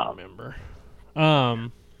 I can't Ah. remember.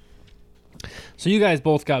 So you guys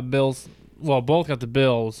both got Bills. Well, both got the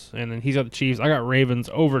Bills, and then he's got the Chiefs. I got Ravens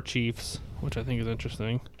over Chiefs, which I think is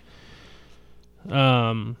interesting.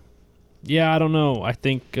 Yeah, I don't know. I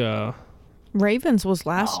think Ravens was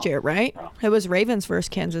last year, right? It was Ravens versus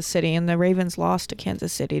Kansas City, and the Ravens lost to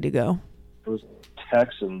Kansas City to go. It was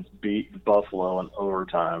Texans beat Buffalo in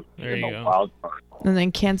overtime. There in you the go. Wild card. And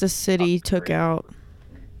then Kansas City took out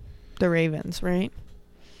the Ravens, right?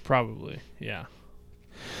 probably, yeah.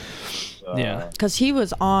 Uh, Yeah. Because he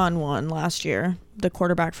was on one last year, the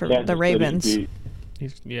quarterback for Kansas the City Ravens. beat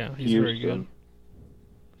He's very good. Houston.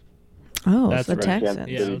 Oh, That's the right, Texans.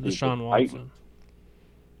 Yeah, City beat Deshaun the Watson.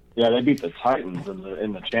 Yeah, they beat the Titans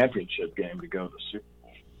in the championship game to go to the Super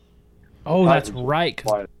Bowl. Oh, that's Titans right.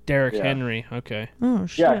 'Cause played- Derrick Yeah. Henry. Okay. Oh,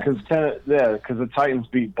 shit. Yeah, because the Titans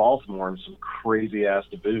beat Baltimore in some crazy ass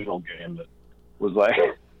divisional game that was like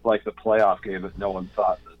like the playoff game that no one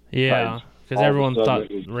thought. That Yeah, Titans, because all of a everyone sudden thought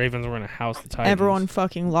it was- Ravens were going to house the Titans. Everyone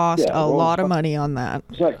fucking lost Yeah, a well, lot of money on that.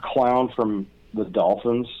 Was that clown from the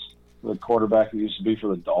Dolphins the quarterback that used to be for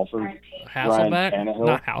the Dolphins. Hasselbeck? Ryan Tannehill?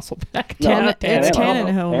 Not Hasselbeck. It's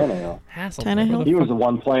Tannehill. Tannehill. Hasselbeck. Tannehill? He was the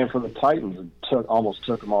one playing for the Titans and almost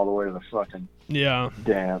took him all the way to the fucking Yeah.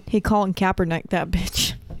 damn. He calling Kaepernick that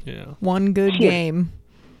bitch. Yeah. One good game.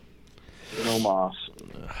 No Moss.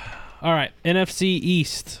 All right, NFC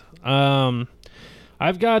East. I've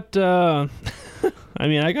got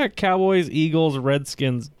I got Cowboys, Eagles,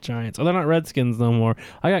 Redskins, Giants. Oh, they're not Redskins no more.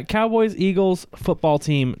 I got Cowboys, Eagles, football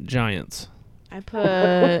team, Giants. I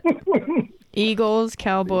put Eagles,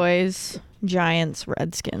 Cowboys, Giants,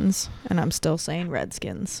 Redskins, and I'm still saying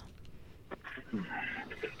Redskins.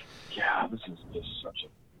 Yeah, this is just such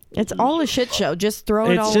a. It's all a shit show. Just throw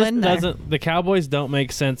it all in there. The Cowboys don't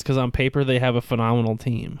make sense because on paper they have a phenomenal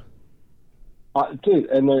team. Dude,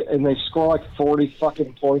 and they score like 40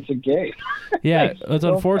 fucking points a game. Yeah, it's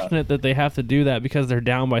unfortunate that they have to do that because they're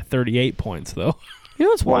down by 38 points, though. You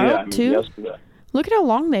know what's wild, too? Yesterday. Look at how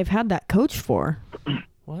long they've had that coach for.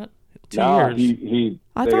 What? 2 No, years.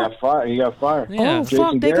 got fired. He got fired. Yeah. Oh, Jason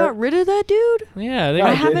fuck, they Garrett? got rid of that dude? Yeah, they I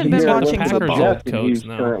got haven't he's been got the watching Packers football. old coach He's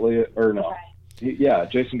now. currently, or no.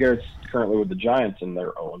 Jason Garrett's currently with the Giants, and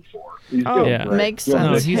they're 0-4. He's Oh, doing yeah. great. makes Doing sense.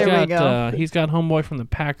 No, great. he's Here we got go. he's got homeboy from the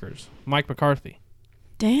Packers, Mike McCarthy.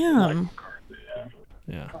 Damn.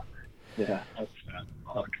 Yeah. Yeah, that's fat.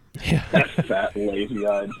 Fuck. Yeah. That fat,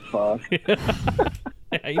 lazy-eyed fuck.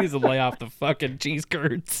 Yeah, he needs to lay off the fucking cheese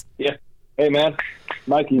curds. Yeah. Hey, man.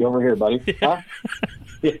 Mikey, over here, buddy. Huh?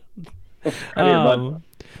 Yeah. Right here, bud.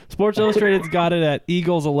 Sports Illustrated's got it at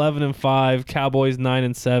Eagles 11-5, Cowboys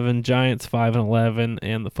 9-7, Giants 5-11,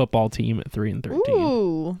 and the football team at 3-13.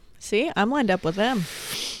 Ooh. See, I'm lined up with them.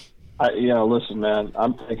 Listen, man.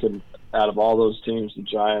 I'm thinking out of all those teams, the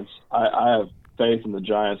Giants, I have faith in the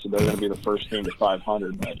Giants that they're going to be the first team to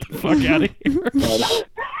 500 next year. Fuck out of here. But,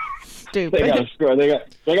 Stupid. they got to score. They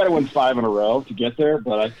got to win 5 in a row to get there,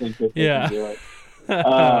 but I think that they can do it.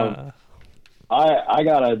 I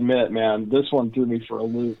gotta admit, man, this one threw me for a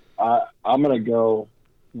loop. I'm gonna go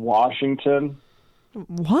Washington,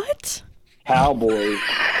 What? Cowboys,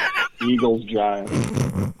 Eagles, Giants.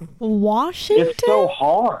 Washington? It's so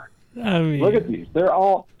hard. I mean, Look at these. They're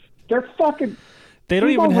fucking. they don't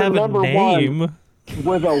even Eagles are have a number name. one.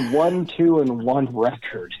 With a 1-2-1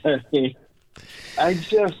 record. I mean,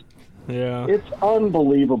 Yeah. it's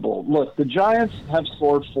unbelievable. Look, the Giants have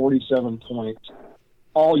scored 47 points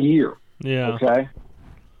all year. Yeah. Okay,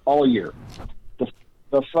 all year.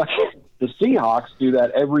 The Seahawks do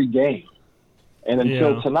that every game, and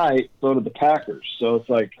until tonight, so did the Packers. So it's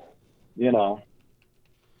like, Well,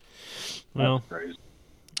 that's crazy.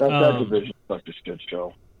 That division's such a shit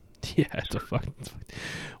show. yeah, it's a fucking.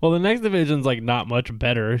 Well, the next division's like not much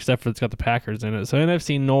better, except for it's got the Packers in it. So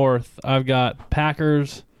NFC North, I've got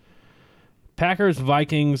Packers,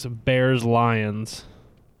 Vikings, Bears, Lions.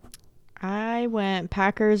 I went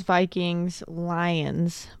Packers, Vikings,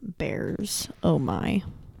 Lions, Bears. Oh, my.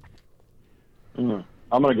 I'm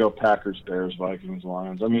going to go Packers, Bears, Vikings,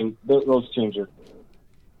 Lions. I mean, those teams are.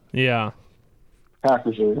 Yeah.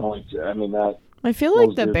 Packers are the only. I mean, that. I feel like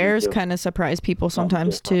Those the dudes are Bears just kind of surprise people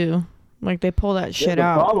sometimes, different. too. Like, they pull that shit the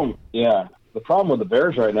out. Problem, the problem with the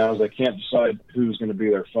Bears right now is they can't decide who's going to be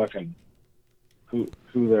their fucking. Who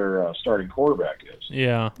their starting quarterback is.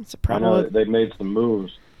 Yeah. It's a I problem. know they've made some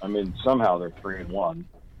moves. I mean, somehow they're 3-1.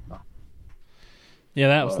 Yeah,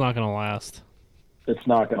 that was not going to last. It's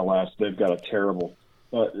not going to last. They've got a terrible.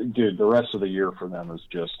 Dude, the rest of the year for them is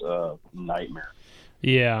just a nightmare.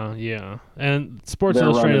 Yeah, yeah. And Sports They're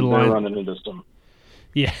Illustrated line. running into some.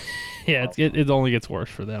 Yeah, yeah. It only gets worse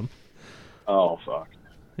for them. Oh fuck.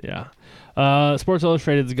 Yeah. Sports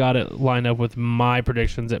Illustrated's got it lined up with my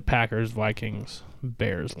predictions at Packers, Vikings,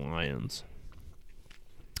 Bears, Lions.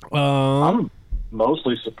 I'm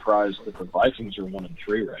mostly surprised that the Vikings are 1-3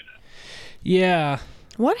 right now. Yeah.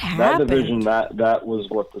 What That happened? division, that was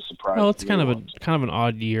what the surprise. Well, it's to kind me of was. an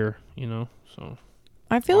odd year, So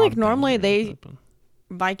I feel like odd normally things happen.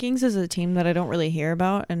 Vikings is a team that I don't really hear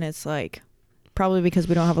about, and it's like probably because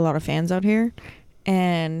we don't have a lot of fans out here,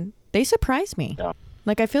 and they surprise me. Yeah.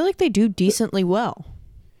 Like, I feel like they do decently well,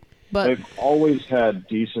 but They've always had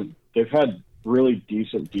decent. They've had really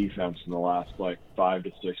decent defense in the last 5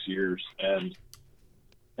 to 6 years,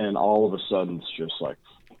 and all of a sudden it's just like.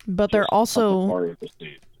 they're just also party at the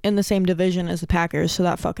seat. in the same division as the Packers, so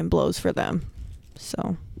that fucking blows for them.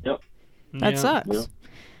 So Yep. that sucks.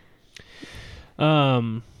 Yeah.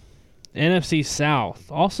 NFC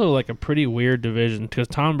South, also like a pretty weird division because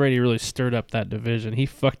Tom Brady really stirred up that division.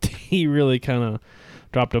 He really kind of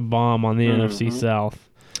dropped a bomb on the NFC South.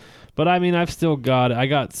 But I mean, I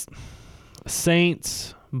got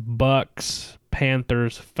Saints, Bucks,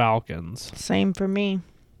 Panthers, Falcons. Same for me.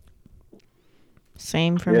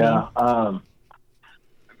 Same for me. Yeah.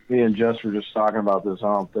 Me and Jess were just talking about this. I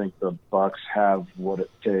don't think the Bucks have what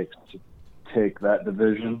it takes to take that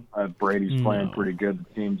division. Brady's playing pretty good.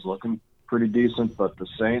 The team's looking pretty decent, but the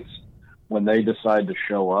Saints, when they decide to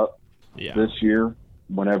show up this year,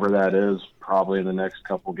 whenever that is, probably in the next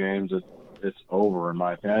couple games, it's over in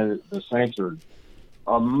my opinion. The Saints are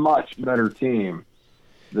a much better team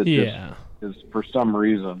that just is, for some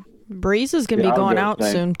reason. Breeze is going to be going out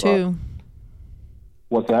soon, too.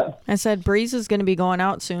 What's that? I said Breeze is going to be going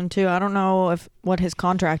out soon, too. I don't know what his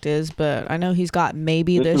contract is, but I know he's got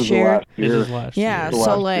maybe this year. This is last year. Yeah,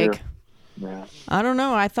 so, like, yeah. I don't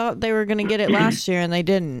know. I thought they were going to get it last year, and they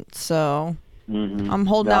didn't. So I'm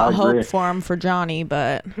holding No, out I agree. hope for him for Johnny,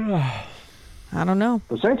 but I don't know.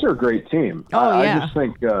 The Saints are a great team. Oh, yeah. I just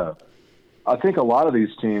think I think a lot of these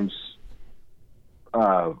teams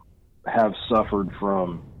have suffered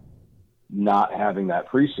from not having that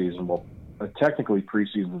preseason. Well, technically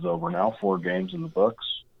preseason's over now, 4 games in the books.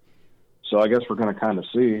 So I guess we're going to kind of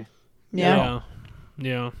see Yeah.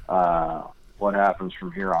 what happens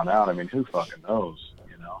from here on out. I mean, who fucking knows,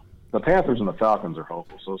 you know? The Panthers and the Falcons are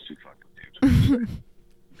hopeless. Those two fucking teams are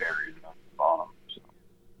buried in the bottom.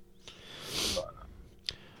 So. But,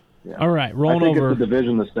 yeah. All right, rolling I think over. it's the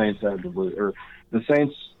division the Saints have to lose, or the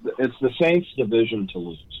Saints. It's the Saints' division to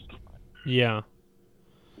lose. Yeah.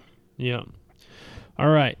 Yeah. All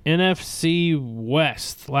right, NFC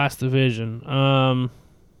West, last division.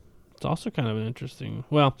 It's also kind of an interesting.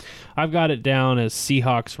 Well, I've got it down as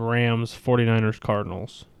Seahawks, Rams, 49ers,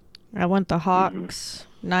 Cardinals. I went the Hawks,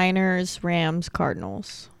 Niners, Rams,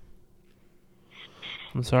 Cardinals.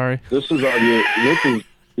 I'm sorry. This is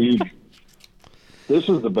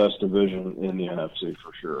the best division in the NFC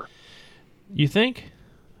for sure. You think?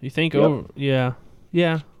 You think? Yep. Oh, yeah.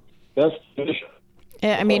 Yeah. Best division.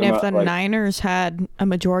 Yeah, I mean, if the Like- Niners had a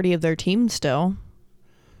majority of their team still.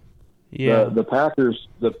 Yeah. The Packers,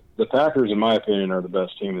 the Packers, in my opinion, are the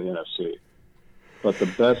best team in the NFC. But the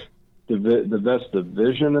best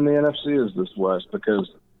division in the NFC is this West, because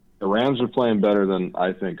the Rams are playing better than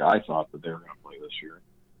I thought that they were going to play this year.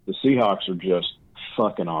 The Seahawks are just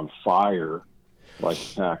fucking on fire, like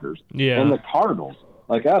the Packers. Yeah. And the Cardinals,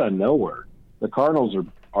 like out of nowhere, the Cardinals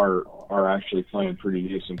are actually playing pretty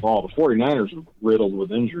decent ball. The 49ers are riddled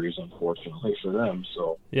with injuries, unfortunately for them.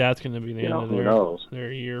 So Yeah, it's going to be the end of who knows?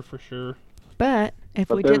 their year for sure. But if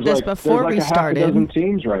we there's did this like, before there's we like a half a dozen started,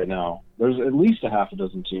 teams right now. There's at least a half a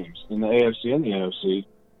dozen teams in the AFC and the NFC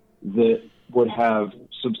that would have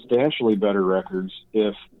substantially better records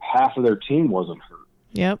if half of their team wasn't hurt.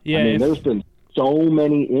 yep. Yeah. I mean, if, there's been so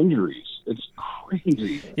many injuries. It's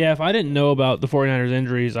crazy. yeah, if I didn't know about the 49ers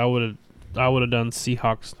injuries, I would have done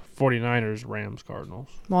Seahawks, 49ers, Rams, Cardinals.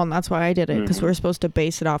 Well, and that's why I did it, because we were supposed to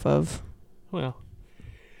base it off of Well,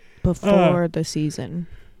 before the season.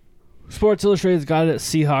 Sports Illustrated's got it at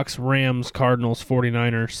Seahawks, Rams, Cardinals,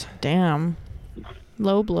 49ers. Damn.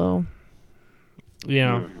 Low blow.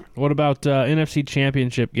 Yeah. What about NFC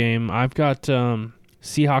Championship game? I've got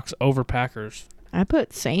Seahawks over Packers. I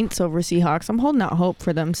put Saints over Seahawks. I'm holding out hope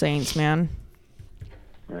for them Saints, man.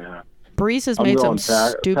 Yeah. Breeze has I'm made some going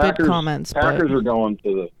stupid Packers, comments. Packers but are going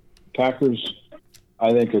to the Packers.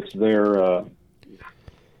 I think it's theirs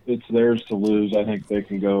to lose. I think they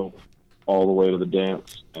can go all the way to the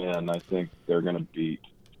dance, and I think they're going to beat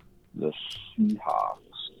the Seahawks.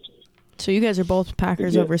 So you guys are both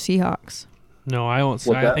Packers Yeah. over Seahawks. No, I won't.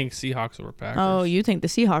 What's I that? think Seahawks over Packers. Oh, you think the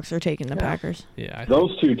Seahawks are taking the Packers? Yeah. I think,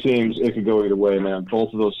 Those two teams, it could go either way, man.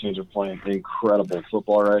 Both of those teams are playing incredible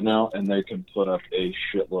football right now, and they can put up a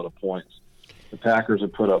shitload of points. The Packers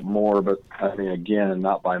have put up more, but I mean, again,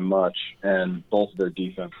 not by much. And both of their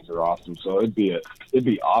defenses are awesome, so it'd be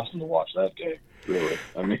awesome to watch that game. Really,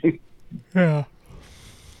 I mean, yeah.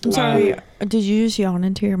 I'm sorry. Did you just yawn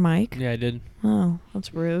into your mic? Yeah, I did. Oh,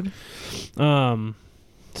 that's rude.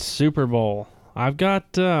 Super Bowl. I've got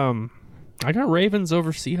Ravens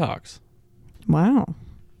over Seahawks. Wow.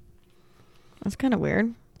 That's kind of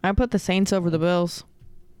weird. I put the Saints over the Bills.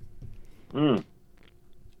 I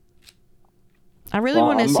really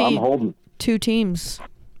want to I'm see holding. two teams.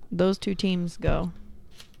 Those two teams go.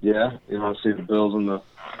 Yeah, you want to see the Bills and the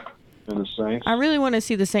Saints. I really want to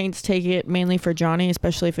see the Saints take it, mainly for Johnny,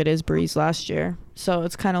 especially if it is Breeze last year. So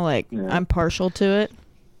it's kind of like I'm partial to it,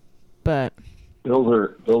 but Bills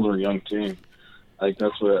are a young team. Like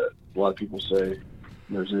that's what a lot of people say.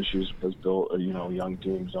 There's issues because young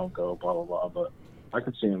teams don't go blah blah blah. But I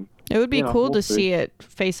could see them. it would be cool we'll to see. see it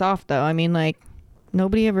face off, though. I mean, like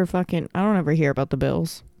nobody ever I don't ever hear about the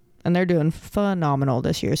Bills, and they're doing phenomenal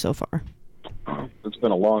this year so far. It's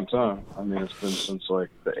been a long time. I mean, it's been since like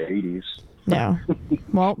the '80s Yeah.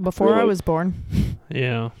 Well, before I Really? was born.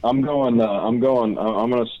 Yeah. I'm going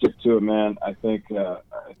to stick to it, man. I think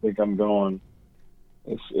I'm going.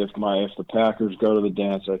 If the Packers go to the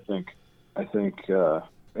dance, I think A.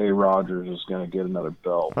 Rodgers is going to get another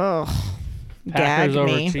belt. Oh, Packers gag over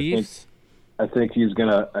me. Chiefs. I think he's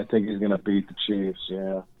gonna beat the Chiefs.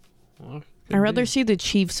 Yeah. Well, I'd rather see the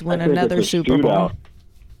Chiefs win I think another it's a Super Bowl. shootout.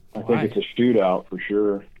 I Why? think it's a shootout for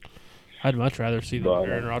sure. I'd much rather see But,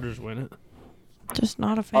 Aaron Rodgers win it. Just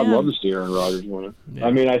not a fan. I'd love to see Aaron Rodgers win it. Yeah.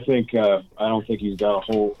 I mean, I don't think he's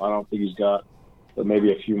got but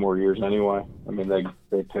maybe a few more years anyway. I mean,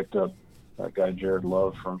 they picked up that guy Jared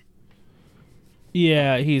Love from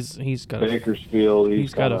Yeah, he's got a Bakersfield.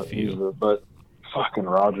 he's got a few. But fucking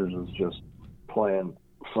Rodgers is just playing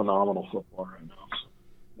phenomenal football right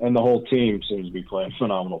now. And the whole team seems to be playing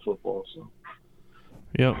phenomenal football. So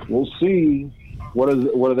Yep. we'll see. What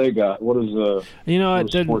do they got? What is You know, What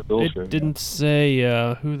was Sports it Illustrated? didn't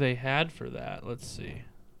say who they had for that. Let's see.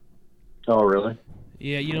 Oh, really?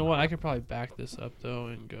 Yeah, you know what? I could probably back this up though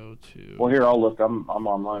and go to. Well, here I'll look. I'm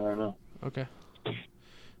online right now. Okay.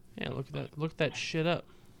 Yeah, look at that. Look that shit up.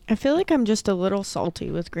 I feel like I'm just a little salty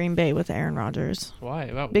with Green Bay with Aaron Rodgers. Why?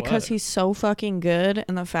 About Because what? he's so fucking good,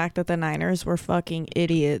 and the fact that the Niners were fucking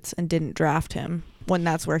idiots and didn't draft him when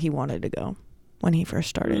that's where he wanted to go when he first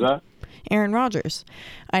started. Who's that? Aaron Rodgers.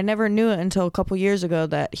 I never knew it until a couple years ago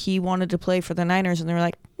that he wanted to play for the Niners, and they were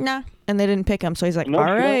like, nah, and they didn't pick him. So he's like, No all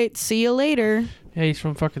shit. right, see you later. Yeah, he's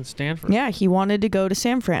from fucking Stanford. Yeah, he wanted to go to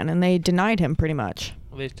San Fran, and they denied him pretty much.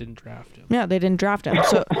 Well, they just didn't draft him. Yeah, they didn't draft him.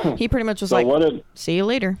 So he pretty much was So like, what did? see you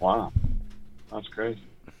later. Wow, that's crazy.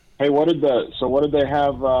 Hey, what did they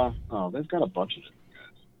have? Oh, they've got a bunch of different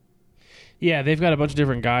Yeah, they've got a bunch of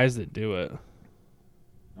different guys that do it.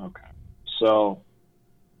 guys. Okay, so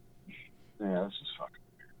yeah, this is fucking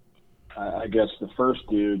weird. I guess the first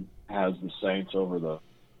dude has the Saints over the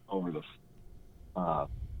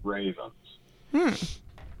Ravens.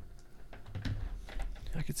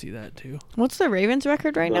 I could see that too. What's the Ravens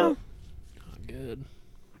record right now? Not good.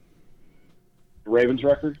 Ravens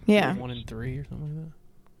record? Yeah. 1-3 or something like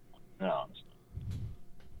that. No.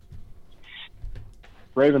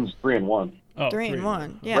 Ravens 3-1. Oh,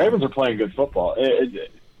 3-1. Yeah. Ravens are playing good football.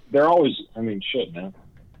 They're always. I mean, shit, man.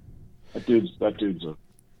 That dude's a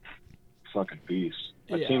fucking beast.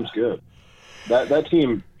 That Yeah. team's good. That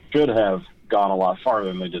team should have gone a lot farther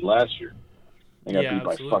than they did last year. They got Yeah, beat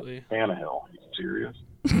by absolutely. fucking Tannehill. Are you serious?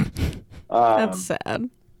 That's sad.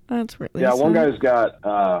 That's really Yeah, sad. one guy's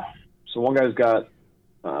got. One guy's got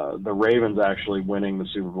the Ravens actually winning the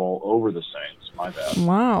Super Bowl over the Saints. My bad.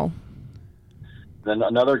 Wow. Then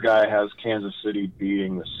another guy has Kansas City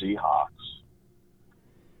beating the Seahawks.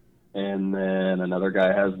 And then another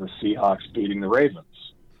guy has the Seahawks beating the Ravens.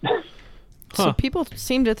 So Huh. people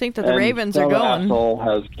seem to think that the And Ravens are some going. asshole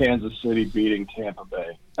has Kansas City beating Tampa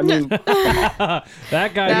Bay. I mean, That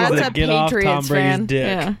guy That's needs a to get off Tom Patriots Brady's fan. dick.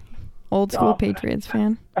 Yeah. Old school Oh. Patriots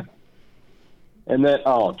fan. and then,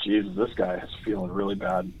 oh, Jesus, this guy is feeling really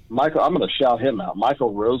bad. Michael, I'm going to shout him out.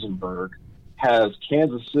 Michael Rosenberg has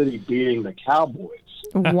Kansas City beating the Cowboys.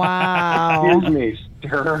 Wow. Excuse me,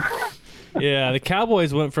 sir. Yeah, the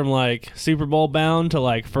Cowboys went from like Super Bowl bound to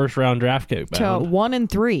like first round draft pick To bound.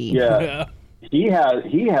 1-3. Yeah. He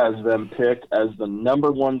has them picked as the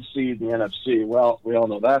number one seed in the NFC. Well, we all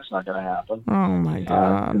know that's not going to happen. Oh my 'Cause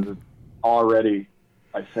god. it's already,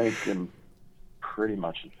 I think, pretty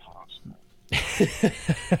much impossible.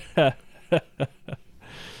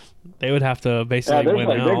 They would have to Yeah, basically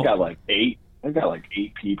win out. they've got like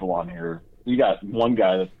eight people on here. You got one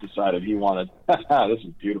guy that decided he wanted. This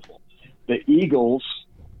is beautiful. The Eagles,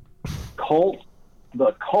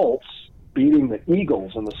 the Colts beating the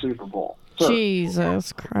Eagles in the Super Bowl. Sir.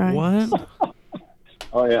 Jesus Christ. What?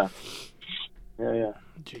 Oh yeah, yeah.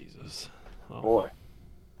 Jesus. Oh. Boy,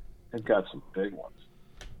 they've got some big ones.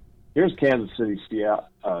 Here's Kansas City,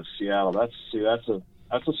 Seattle.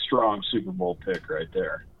 That's a strong Super Bowl pick right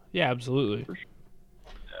there. Yeah, absolutely.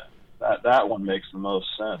 That one makes the most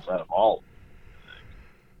sense out of all.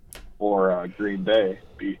 Or Green Bay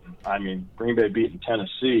beating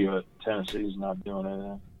Tennessee, but Tennessee's not doing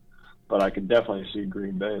anything. But I could definitely see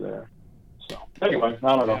Green Bay there. So anyway,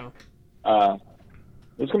 I don't know. Yeah.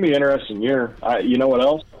 It's gonna be an interesting year. You know what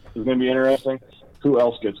else is gonna be interesting? Who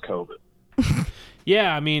else gets COVID?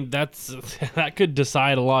 Yeah, I mean that could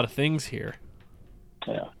decide a lot of things here.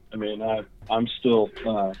 Yeah, I mean, I'm still.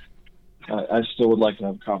 I still would like to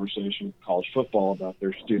have a conversation with college football about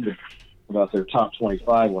their top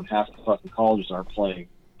 25 when half the fucking colleges aren't playing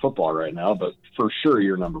football right now. But for sure,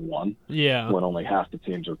 you're number one Yeah. when only half the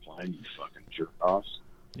teams are playing. You fucking jerk offs.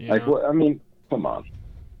 Yeah. Like, I mean, come on.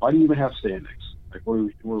 Why do you even have standings? Like, what are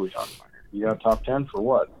we talking about here? You got top 10 for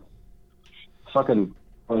what? Fucking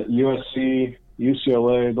USC,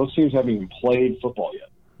 UCLA, those teams haven't even played football yet.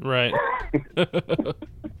 Right.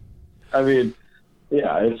 I mean,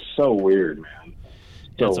 yeah, it's so weird, man.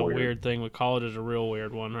 It's a weird thing, but college is a real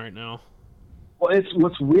weird one right now. Well,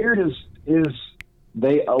 what's weird is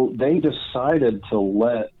they decided to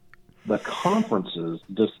let the conferences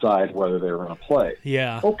decide whether they were going to play.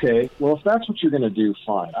 Yeah. Okay, well, if that's what you're going to do,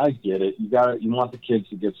 fine. I get it. You want the kids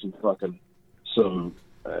to get some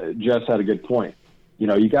Jess had a good point. You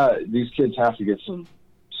know, these kids have to get some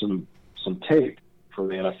tape for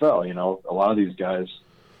the NFL. You know, a lot of these guys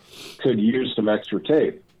could use some extra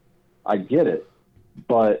tape. I get it,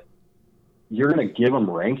 but you're going to give them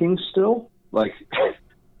rankings still? Like,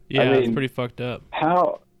 yeah, I mean, it's pretty fucked up.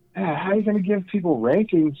 How are you going to give people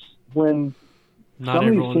rankings when Not some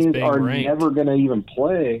of these everyone's teams being are ranked. never going to even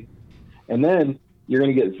play? And then you're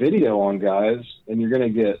going to get video on guys, and you're going to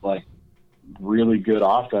get like really good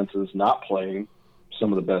offenses not playing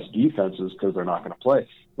some of the best defenses because they're not going to play.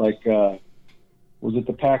 Like, was it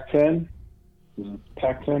the Pac-10? Was it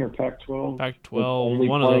Pac-10 or Pac-12? Pac-12,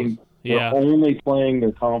 one of those. Yeah. They're only playing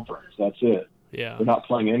their conference. That's it. Yeah. They're not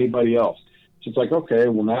playing anybody else. So it's like, okay,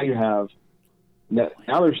 well, now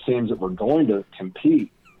there's teams that were going to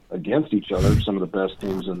compete against each other. Some of the best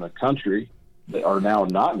teams in the country that are now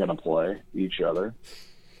not going to play each other.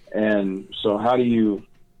 And so how do you...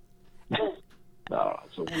 it's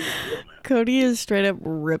a weird deal, man. Cody is straight up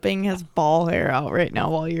ripping his ball hair out right now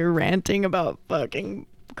while you're ranting about fucking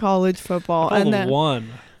college football. I And then one.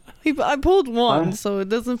 I pulled one, Huh? so it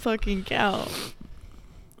doesn't fucking count.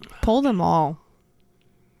 Pull them all.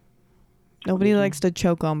 Nobody likes to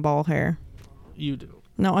choke on ball hair. You do.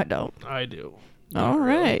 No, I don't. I do. All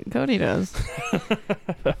right, Cody does.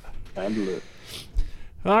 Handle it.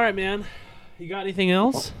 All right, man. You got anything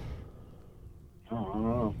else? I don't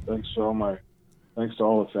know. Thanks to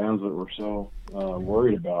all the fans that were so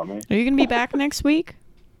worried about me. Are you gonna be back next week?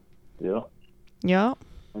 Yeah. Yeah.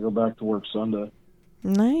 I go back to work Sunday.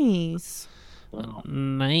 Nice. So I'll be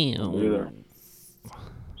Man. there.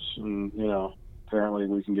 And, you know, apparently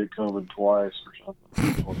we can get COVID twice or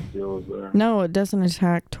something. What the deal is there? No, it doesn't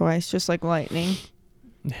attack twice, just like lightning.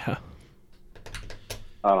 Yeah.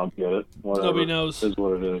 I don't get it. Whatever. Nobody knows. It is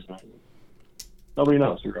what it is, man. Nobody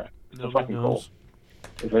knows. You're right. It's Nobody fucking knows. cold.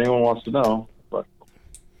 If anyone wants to know, but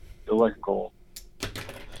feel like cold.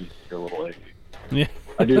 You're a little achy. Yeah.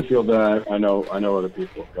 I do feel bad. I know other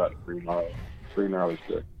people have gotten pretty gnarly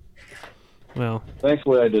sick. Well,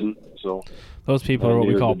 Thankfully, I didn't. So those people are what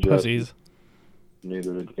we Neither call did Jeff. pussies.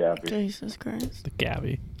 neither did Gabby. Jesus Christ. The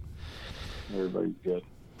Gabby. Everybody's good.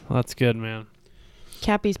 Well, that's good, man.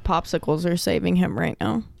 Cappy's popsicles are saving him right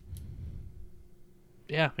now.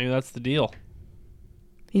 Yeah, maybe that's the deal.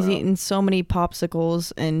 He's Wow. eaten so many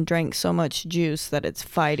popsicles and drank so much juice that it's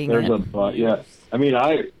fighting There's it. yeah. I mean,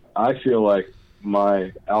 I feel like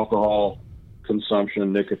my alcohol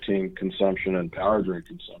consumption, nicotine consumption, and power drink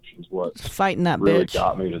consumption is what It's fighting that really bitch.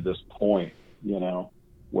 got me to this point, you know,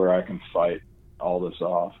 where I can fight all this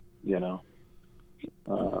off, you know.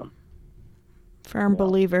 Firm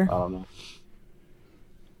believer. I don't know.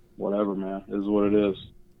 Whatever, man. It is what it is.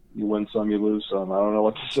 You win some, you lose some. I don't know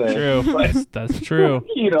what to say. True. That's true.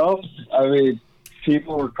 You know, I mean,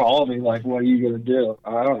 people were calling me like, what are you going to do?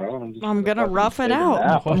 I don't know. I'm gonna fucking rough it take a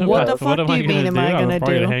out. nap. What the fuck am do I you mean am do? I gonna I'm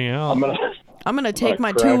probably do? hang out. I'm gonna take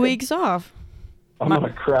my crack 2 it. weeks off. I'm going to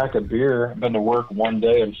crack a beer. I've been to work 1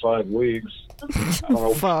 day in 5 weeks. I don't know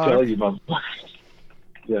what Fuck. to tell you, motherfucker.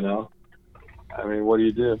 You know? I mean, what do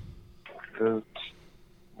you do?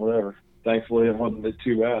 Whatever. Thankfully, it wasn't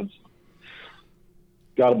too bad.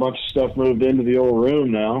 Got a bunch of stuff moved into the old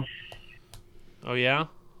room now. Oh, yeah?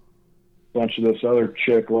 Bunch of this other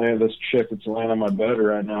chick that's laying on my bed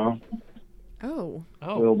right now. Oh.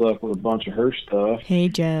 Oh. Filled up with a bunch of her stuff. Hey,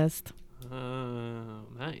 Jest.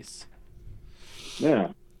 Nice. Yeah.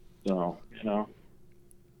 So, you know.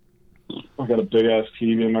 I got a big ass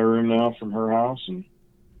TV in my room now from her house, and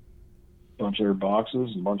a bunch of her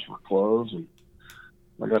boxes and a bunch of her clothes, and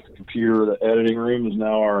I got the computer. The editing room is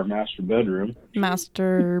now our master bedroom.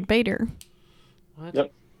 Master Bader. What?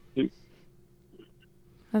 Yep.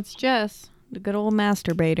 That's Jess, the good old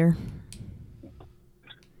masturbator.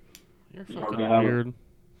 You're Okay, fucking have a- weird.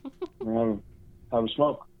 Have a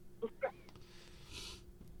smoke.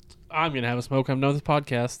 I'm going to have a smoke. I'm done with this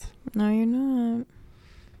podcast. No, you're not.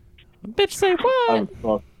 Bitch, say I what? haven't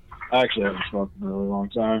smoked. I actually haven't smoked in a really long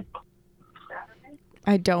time.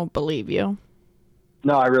 I don't believe you.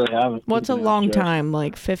 No, I really haven't. What's a Yeah, long Jess. time?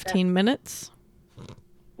 Like 15 minutes?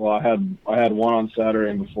 Well, I had one on Saturday,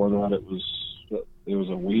 and before that it was it was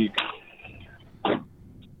a week.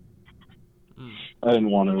 I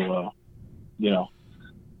didn't want to,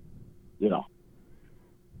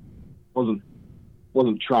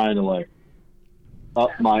 wasn't trying to like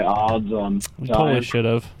up my odds on You time. totally should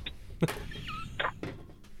have.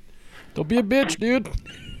 Don't be a bitch, dude.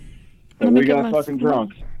 But Let me we get got my fucking phone.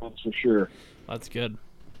 drunk. That's for sure. That's good.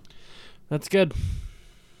 That's good.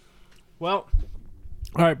 Well,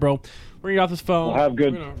 all right, bro. We're gonna get off this phone. Well, have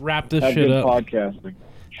good- We're gonna wrap this Have shit good up. podcasting.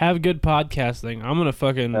 Have good podcasting. I'm gonna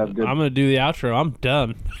fucking. Have good- I'm gonna do the outro. I'm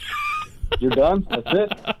done. You're done? That's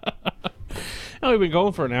it? Oh, we've been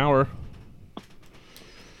going for an hour.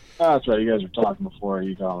 Oh, that's right. You guys were talking before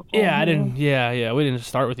you got on the phone. Yeah, I didn't. Yeah. We didn't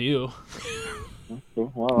start with you.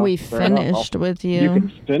 Cool. Well, We fair enough. finished with You you. can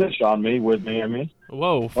finish on me with me. I mean,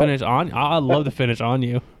 Whoa, finish on. I love to finish on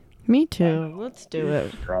you. Me too. Let's do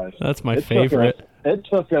it. Jesus Christ. That's my It took favorite. It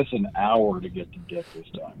took us an hour to get to Dick this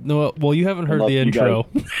time. No, well, you haven't heard Unless the you intro.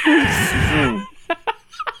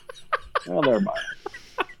 Well, never mind.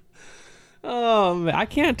 Man, I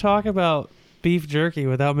can't talk about beef jerky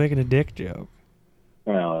without making a dick joke.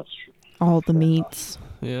 Well, that's true. All the meats.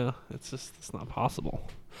 Yeah, it's not possible.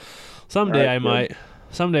 Someday Alright, I good. might.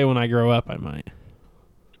 Someday when I grow up, I might.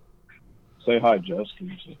 Say hi, Jess. Can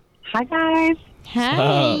you say? Hi, guys.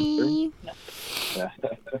 Hey.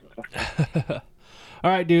 All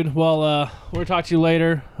right, dude. Well, we'll talk to you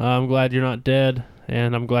later. I'm glad you're not dead,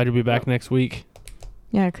 and I'm glad you'll be back next week.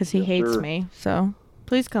 Yeah, because he Yes, hates sir. me. So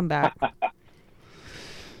please come back.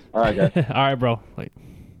 All right, guys. All right, bro. Like,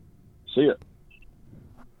 See ya.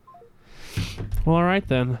 well, all right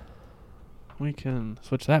then. We can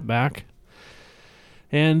switch that back,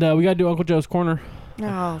 and we gotta do Uncle Joe's Corner.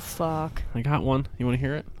 Oh, fuck. I got one. You want to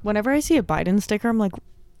hear it? Whenever I see a Biden sticker, I'm like,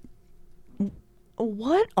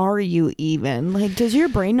 what are you even? Like, does your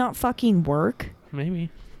brain not fucking work?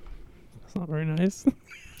 Maybe. That's not very nice.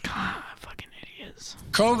 God, fucking idiots.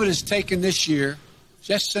 COVID has taken this year,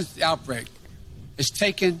 just since the outbreak, has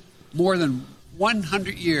taken more than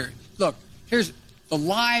 100 years. Look, here's the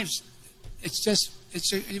lives. When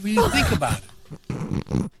you think about it.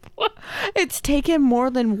 It's taken more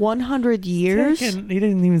than 100 years? He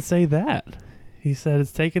didn't even say that. He said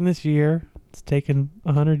it's taken this year. It's taken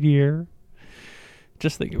 100 years.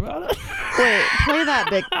 Just think about it. Wait, play that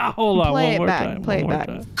big. Hold on. Play one it more back, time. play one it more back.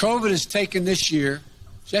 time. COVID has taken this year,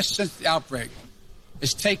 just since the outbreak,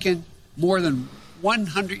 has taken more than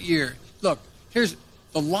 100 years. Look, here's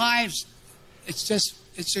the lives.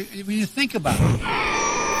 When you think about it.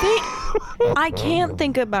 I can't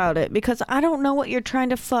think about it because I don't know what you're trying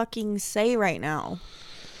to fucking say right now.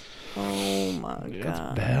 Oh my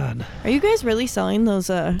god. Bad. Are you guys really selling those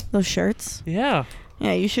shirts? Yeah.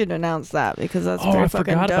 Yeah, you should announce that because that's Oh, pretty I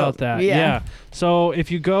fucking forgot dope. about that. Yeah. So if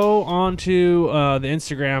you go onto the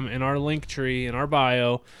Instagram in our link tree in our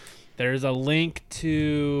bio, there's a link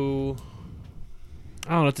to.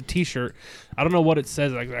 I don't know. It's a T-shirt. I don't know what it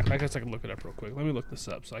says exactly. I guess I can look it up real quick. Let me look this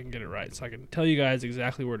up so I can get it right, so I can tell you guys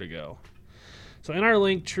exactly where to go. So in our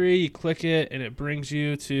link tree, you click it, and it brings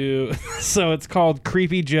you to. So it's called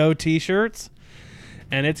Creepy Joe T-shirts,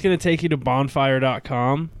 and it's gonna take you to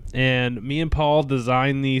bonfire.com. And me and Paul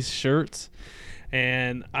designed these shirts,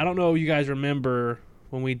 and I don't know if you guys remember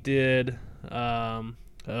when we did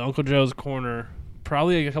Uncle Joe's Corner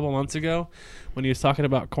probably a couple months ago when he was talking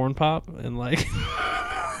about corn pop and like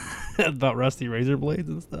about rusty razor blades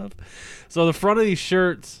and stuff. So the front of these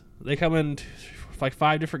shirts, they come in like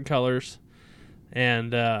 5 different colors,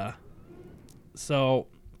 and so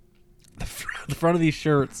the front of these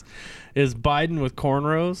shirts is Biden with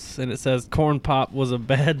cornrows, and it says corn pop was a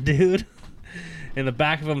bad dude. And the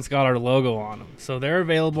back of them's got our logo on them. So they're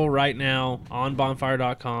available right now on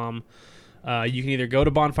bonfire.com. You can either go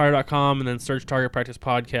to bonfire.com and then search Target Practice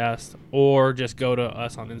Podcast, or just go to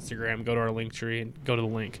us on Instagram, go to our link tree, and go to the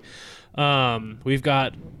link. We've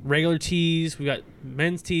got regular tees, we've got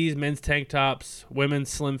men's tees, men's tank tops, women's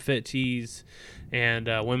slim fit tees, and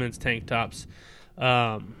women's tank tops.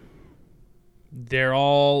 They're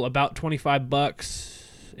all about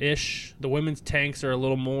 $25-ish. The women's tanks are a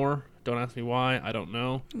little more. Don't ask me why. I don't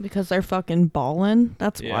know. Because they're fucking ballin'.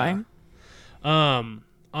 That's why.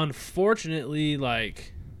 Unfortunately,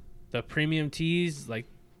 like the premium tees, like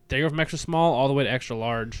they go from extra small all the way to extra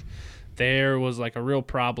large. There was like a real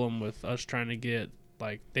problem with us trying to get,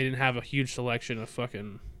 like, they didn't have a huge selection of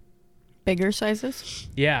fucking Bigger sizes?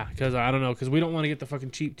 yeah, because I don't know, because we don't want to get the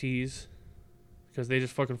fucking cheap tees because they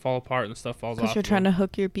just fucking fall apart and stuff falls off. Because you're trying to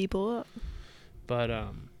hook your people up. But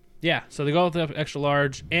yeah, so they go with the extra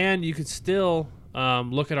large, and you can still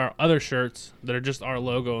look at our other shirts that are just our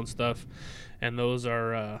logo and stuff, and those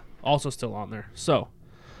are also still on there. So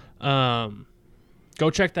Go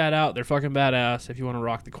check that out. They're fucking badass. If you want to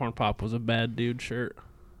rock the Corn Pop was a bad dude shirt,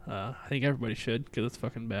 I think everybody should because it's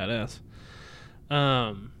fucking badass.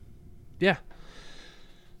 Yeah.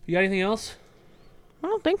 You got anything else? I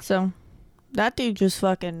don't think so. That dude just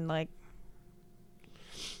fucking like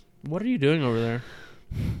What are you doing over there?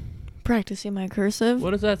 practicing my cursive. What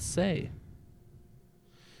does that say?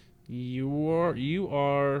 You are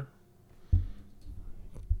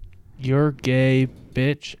your gay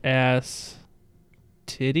bitch ass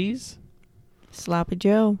titties? Sloppy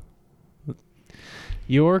Joe.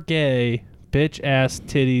 Your gay bitch ass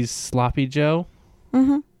titties sloppy Joe?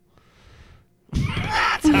 Mm-hmm.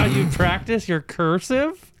 That's how you practice your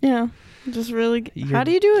cursive? Yeah. Just really. How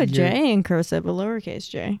do you do a J in cursive, a lowercase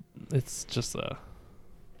J? It's just I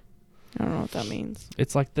don't know what that means.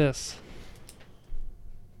 it's like this.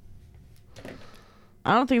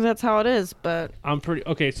 I don't think that's how it is, but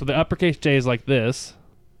Okay, so the uppercase J is like this.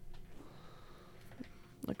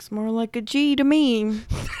 looks more like a G to me.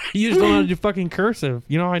 You just don't know how to do fucking cursive.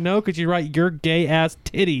 You know how I know? Because you write your gay ass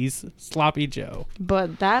titties, sloppy Joe.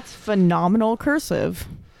 But that's phenomenal cursive.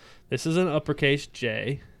 This is an uppercase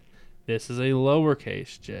J. This is a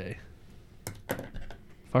lowercase J.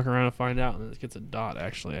 Fuck around and find out, and then it gets a dot,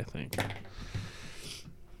 actually, I think.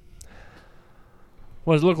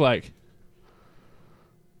 What does it look like?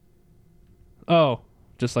 Oh,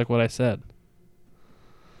 just like what I said.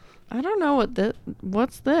 I don't know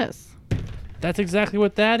what's this? That's exactly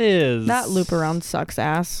what that is. That loop around sucks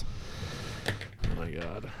ass. Oh my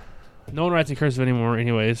god. No one writes in cursive anymore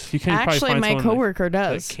anyways. You can Actually, probably find my someone coworker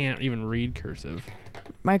that does. can't even read cursive.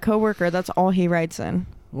 My coworker, that's all he writes in.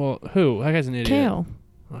 Well, who? That guy's an idiot. Kale.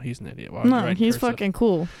 Oh, he's an idiot. Why would you No, write in he's cursive? fucking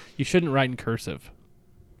cool. You shouldn't write in cursive.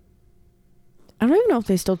 I don't even know if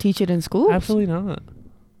they still teach it in schools. Absolutely not.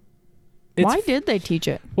 Why did they teach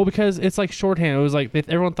it? Well, because it's like shorthand. It was like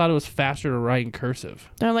everyone thought it was faster to write in cursive.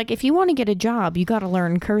 They're like, if you want to get a job, you got to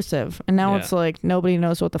learn cursive. And now Yeah. it's like nobody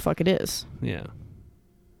knows what the fuck it is. Yeah.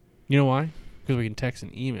 You know why? Because we can text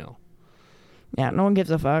and email. Yeah, no one gives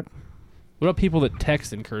a fuck. What about people that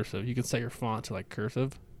text in cursive? You can set your font to like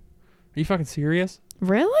cursive. Are you fucking serious?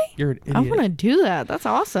 Really? You're an idiot. I want to do that. That's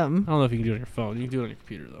awesome. I don't know if you can do it on your phone. You can do it on your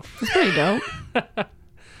computer though. It's pretty dope.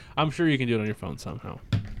 I'm sure you can do it on your phone somehow.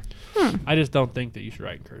 I just don't think that you should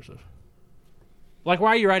write in cursive. Like, why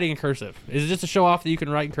are you writing in cursive? Is it just to show off that you can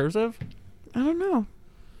write in cursive? I don't know.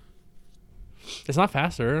 It's not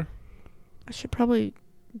faster. I should probably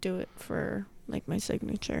do it for like my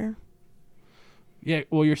signature. Yeah,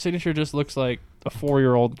 well, your signature just looks like a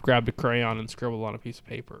 4-year-old grabbed a crayon and scribbled on a piece of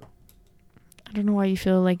paper. I don't know why you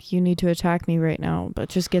feel like you need to attack me right now, but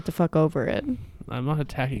just get the fuck over it. I'm not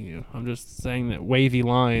attacking you. I'm just saying that wavy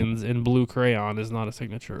lines in blue crayon is not a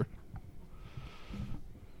signature.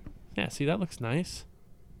 Yeah, see, that looks nice.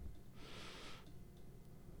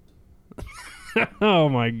 Oh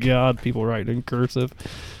my god, people write in cursive.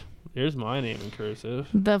 Here's my name in cursive.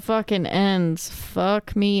 The fucking ends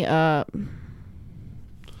fuck me up.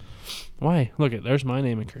 Why? Look it. There's my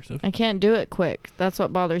name in cursive. I can't do it quick. That's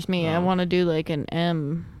what bothers me. I Oh. want to do like an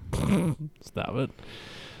M. Stop it.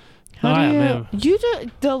 How Oh, do yeah, you? You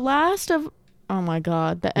do the last of. Oh my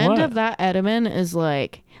god, the end What? of that Edelman is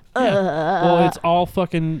like. Well, it's all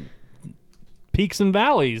fucking peaks and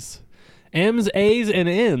valleys. M's, A's, and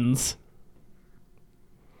N's.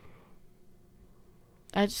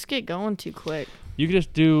 I just get going too quick. You can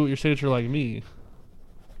just do your signature like me.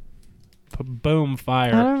 Boom, I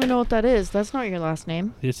fire. don't even know what that is. That's not your last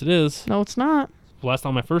name. Yes, it is. No, it's not. Well, that's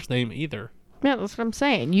not my first name either. Yeah, that's what I'm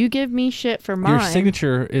saying. You give me shit for mine. Your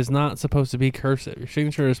signature is not supposed to be cursive. Your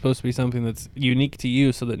signature is supposed to be something that's unique to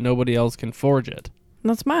you so that nobody else can forge it.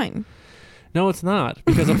 That's mine. No, it's not.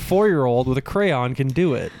 Because a 4-year-old with a crayon can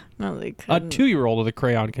do it. No, they A couldn't. 2-year-old with a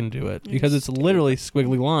crayon can do it. Because it's literally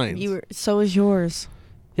squiggly lines. So is yours.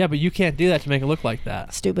 Yeah, but you can't do that to make it look like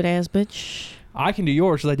that. Stupid ass bitch. I can do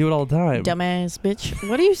yours because I do it all the time. Dumbass bitch.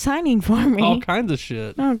 What are you signing for me? All kinds of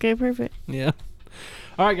shit. Okay, perfect. Yeah.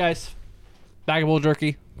 All right, guys. Bag of bull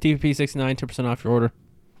jerky. TPP 69, 10% off your order.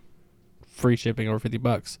 Free shipping over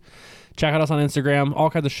 $50. Check out us on Instagram. All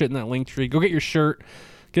kinds of shit in that link tree. Go get your shirt.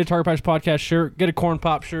 Get a Target Patch Podcast shirt. Get a Corn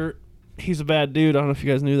Pop shirt. He's a bad dude. I don't know if you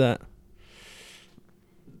guys knew that.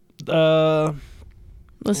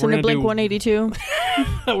 Listen We're to gonna Blink do- 182.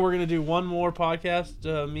 We're gonna do one more podcast.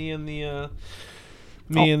 Me and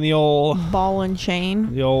the old Ball and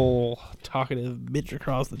chain. talkative bitch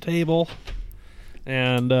across the table,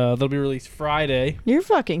 and they'll be released Friday. You're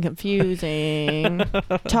fucking confusing.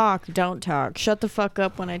 Talk, don't talk. Shut the fuck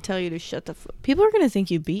up when I tell you to shut the fuck. People are gonna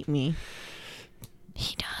think you beat me.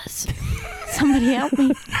 He does. Somebody help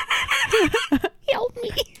me. Help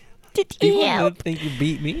me. Did People don't think you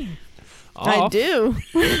beat me. I off. do.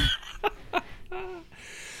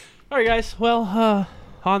 All right, guys. Well,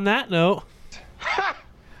 on that note,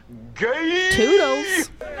 Toodles.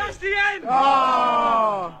 That's the end.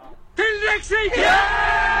 Oh. Till next week. Yeah.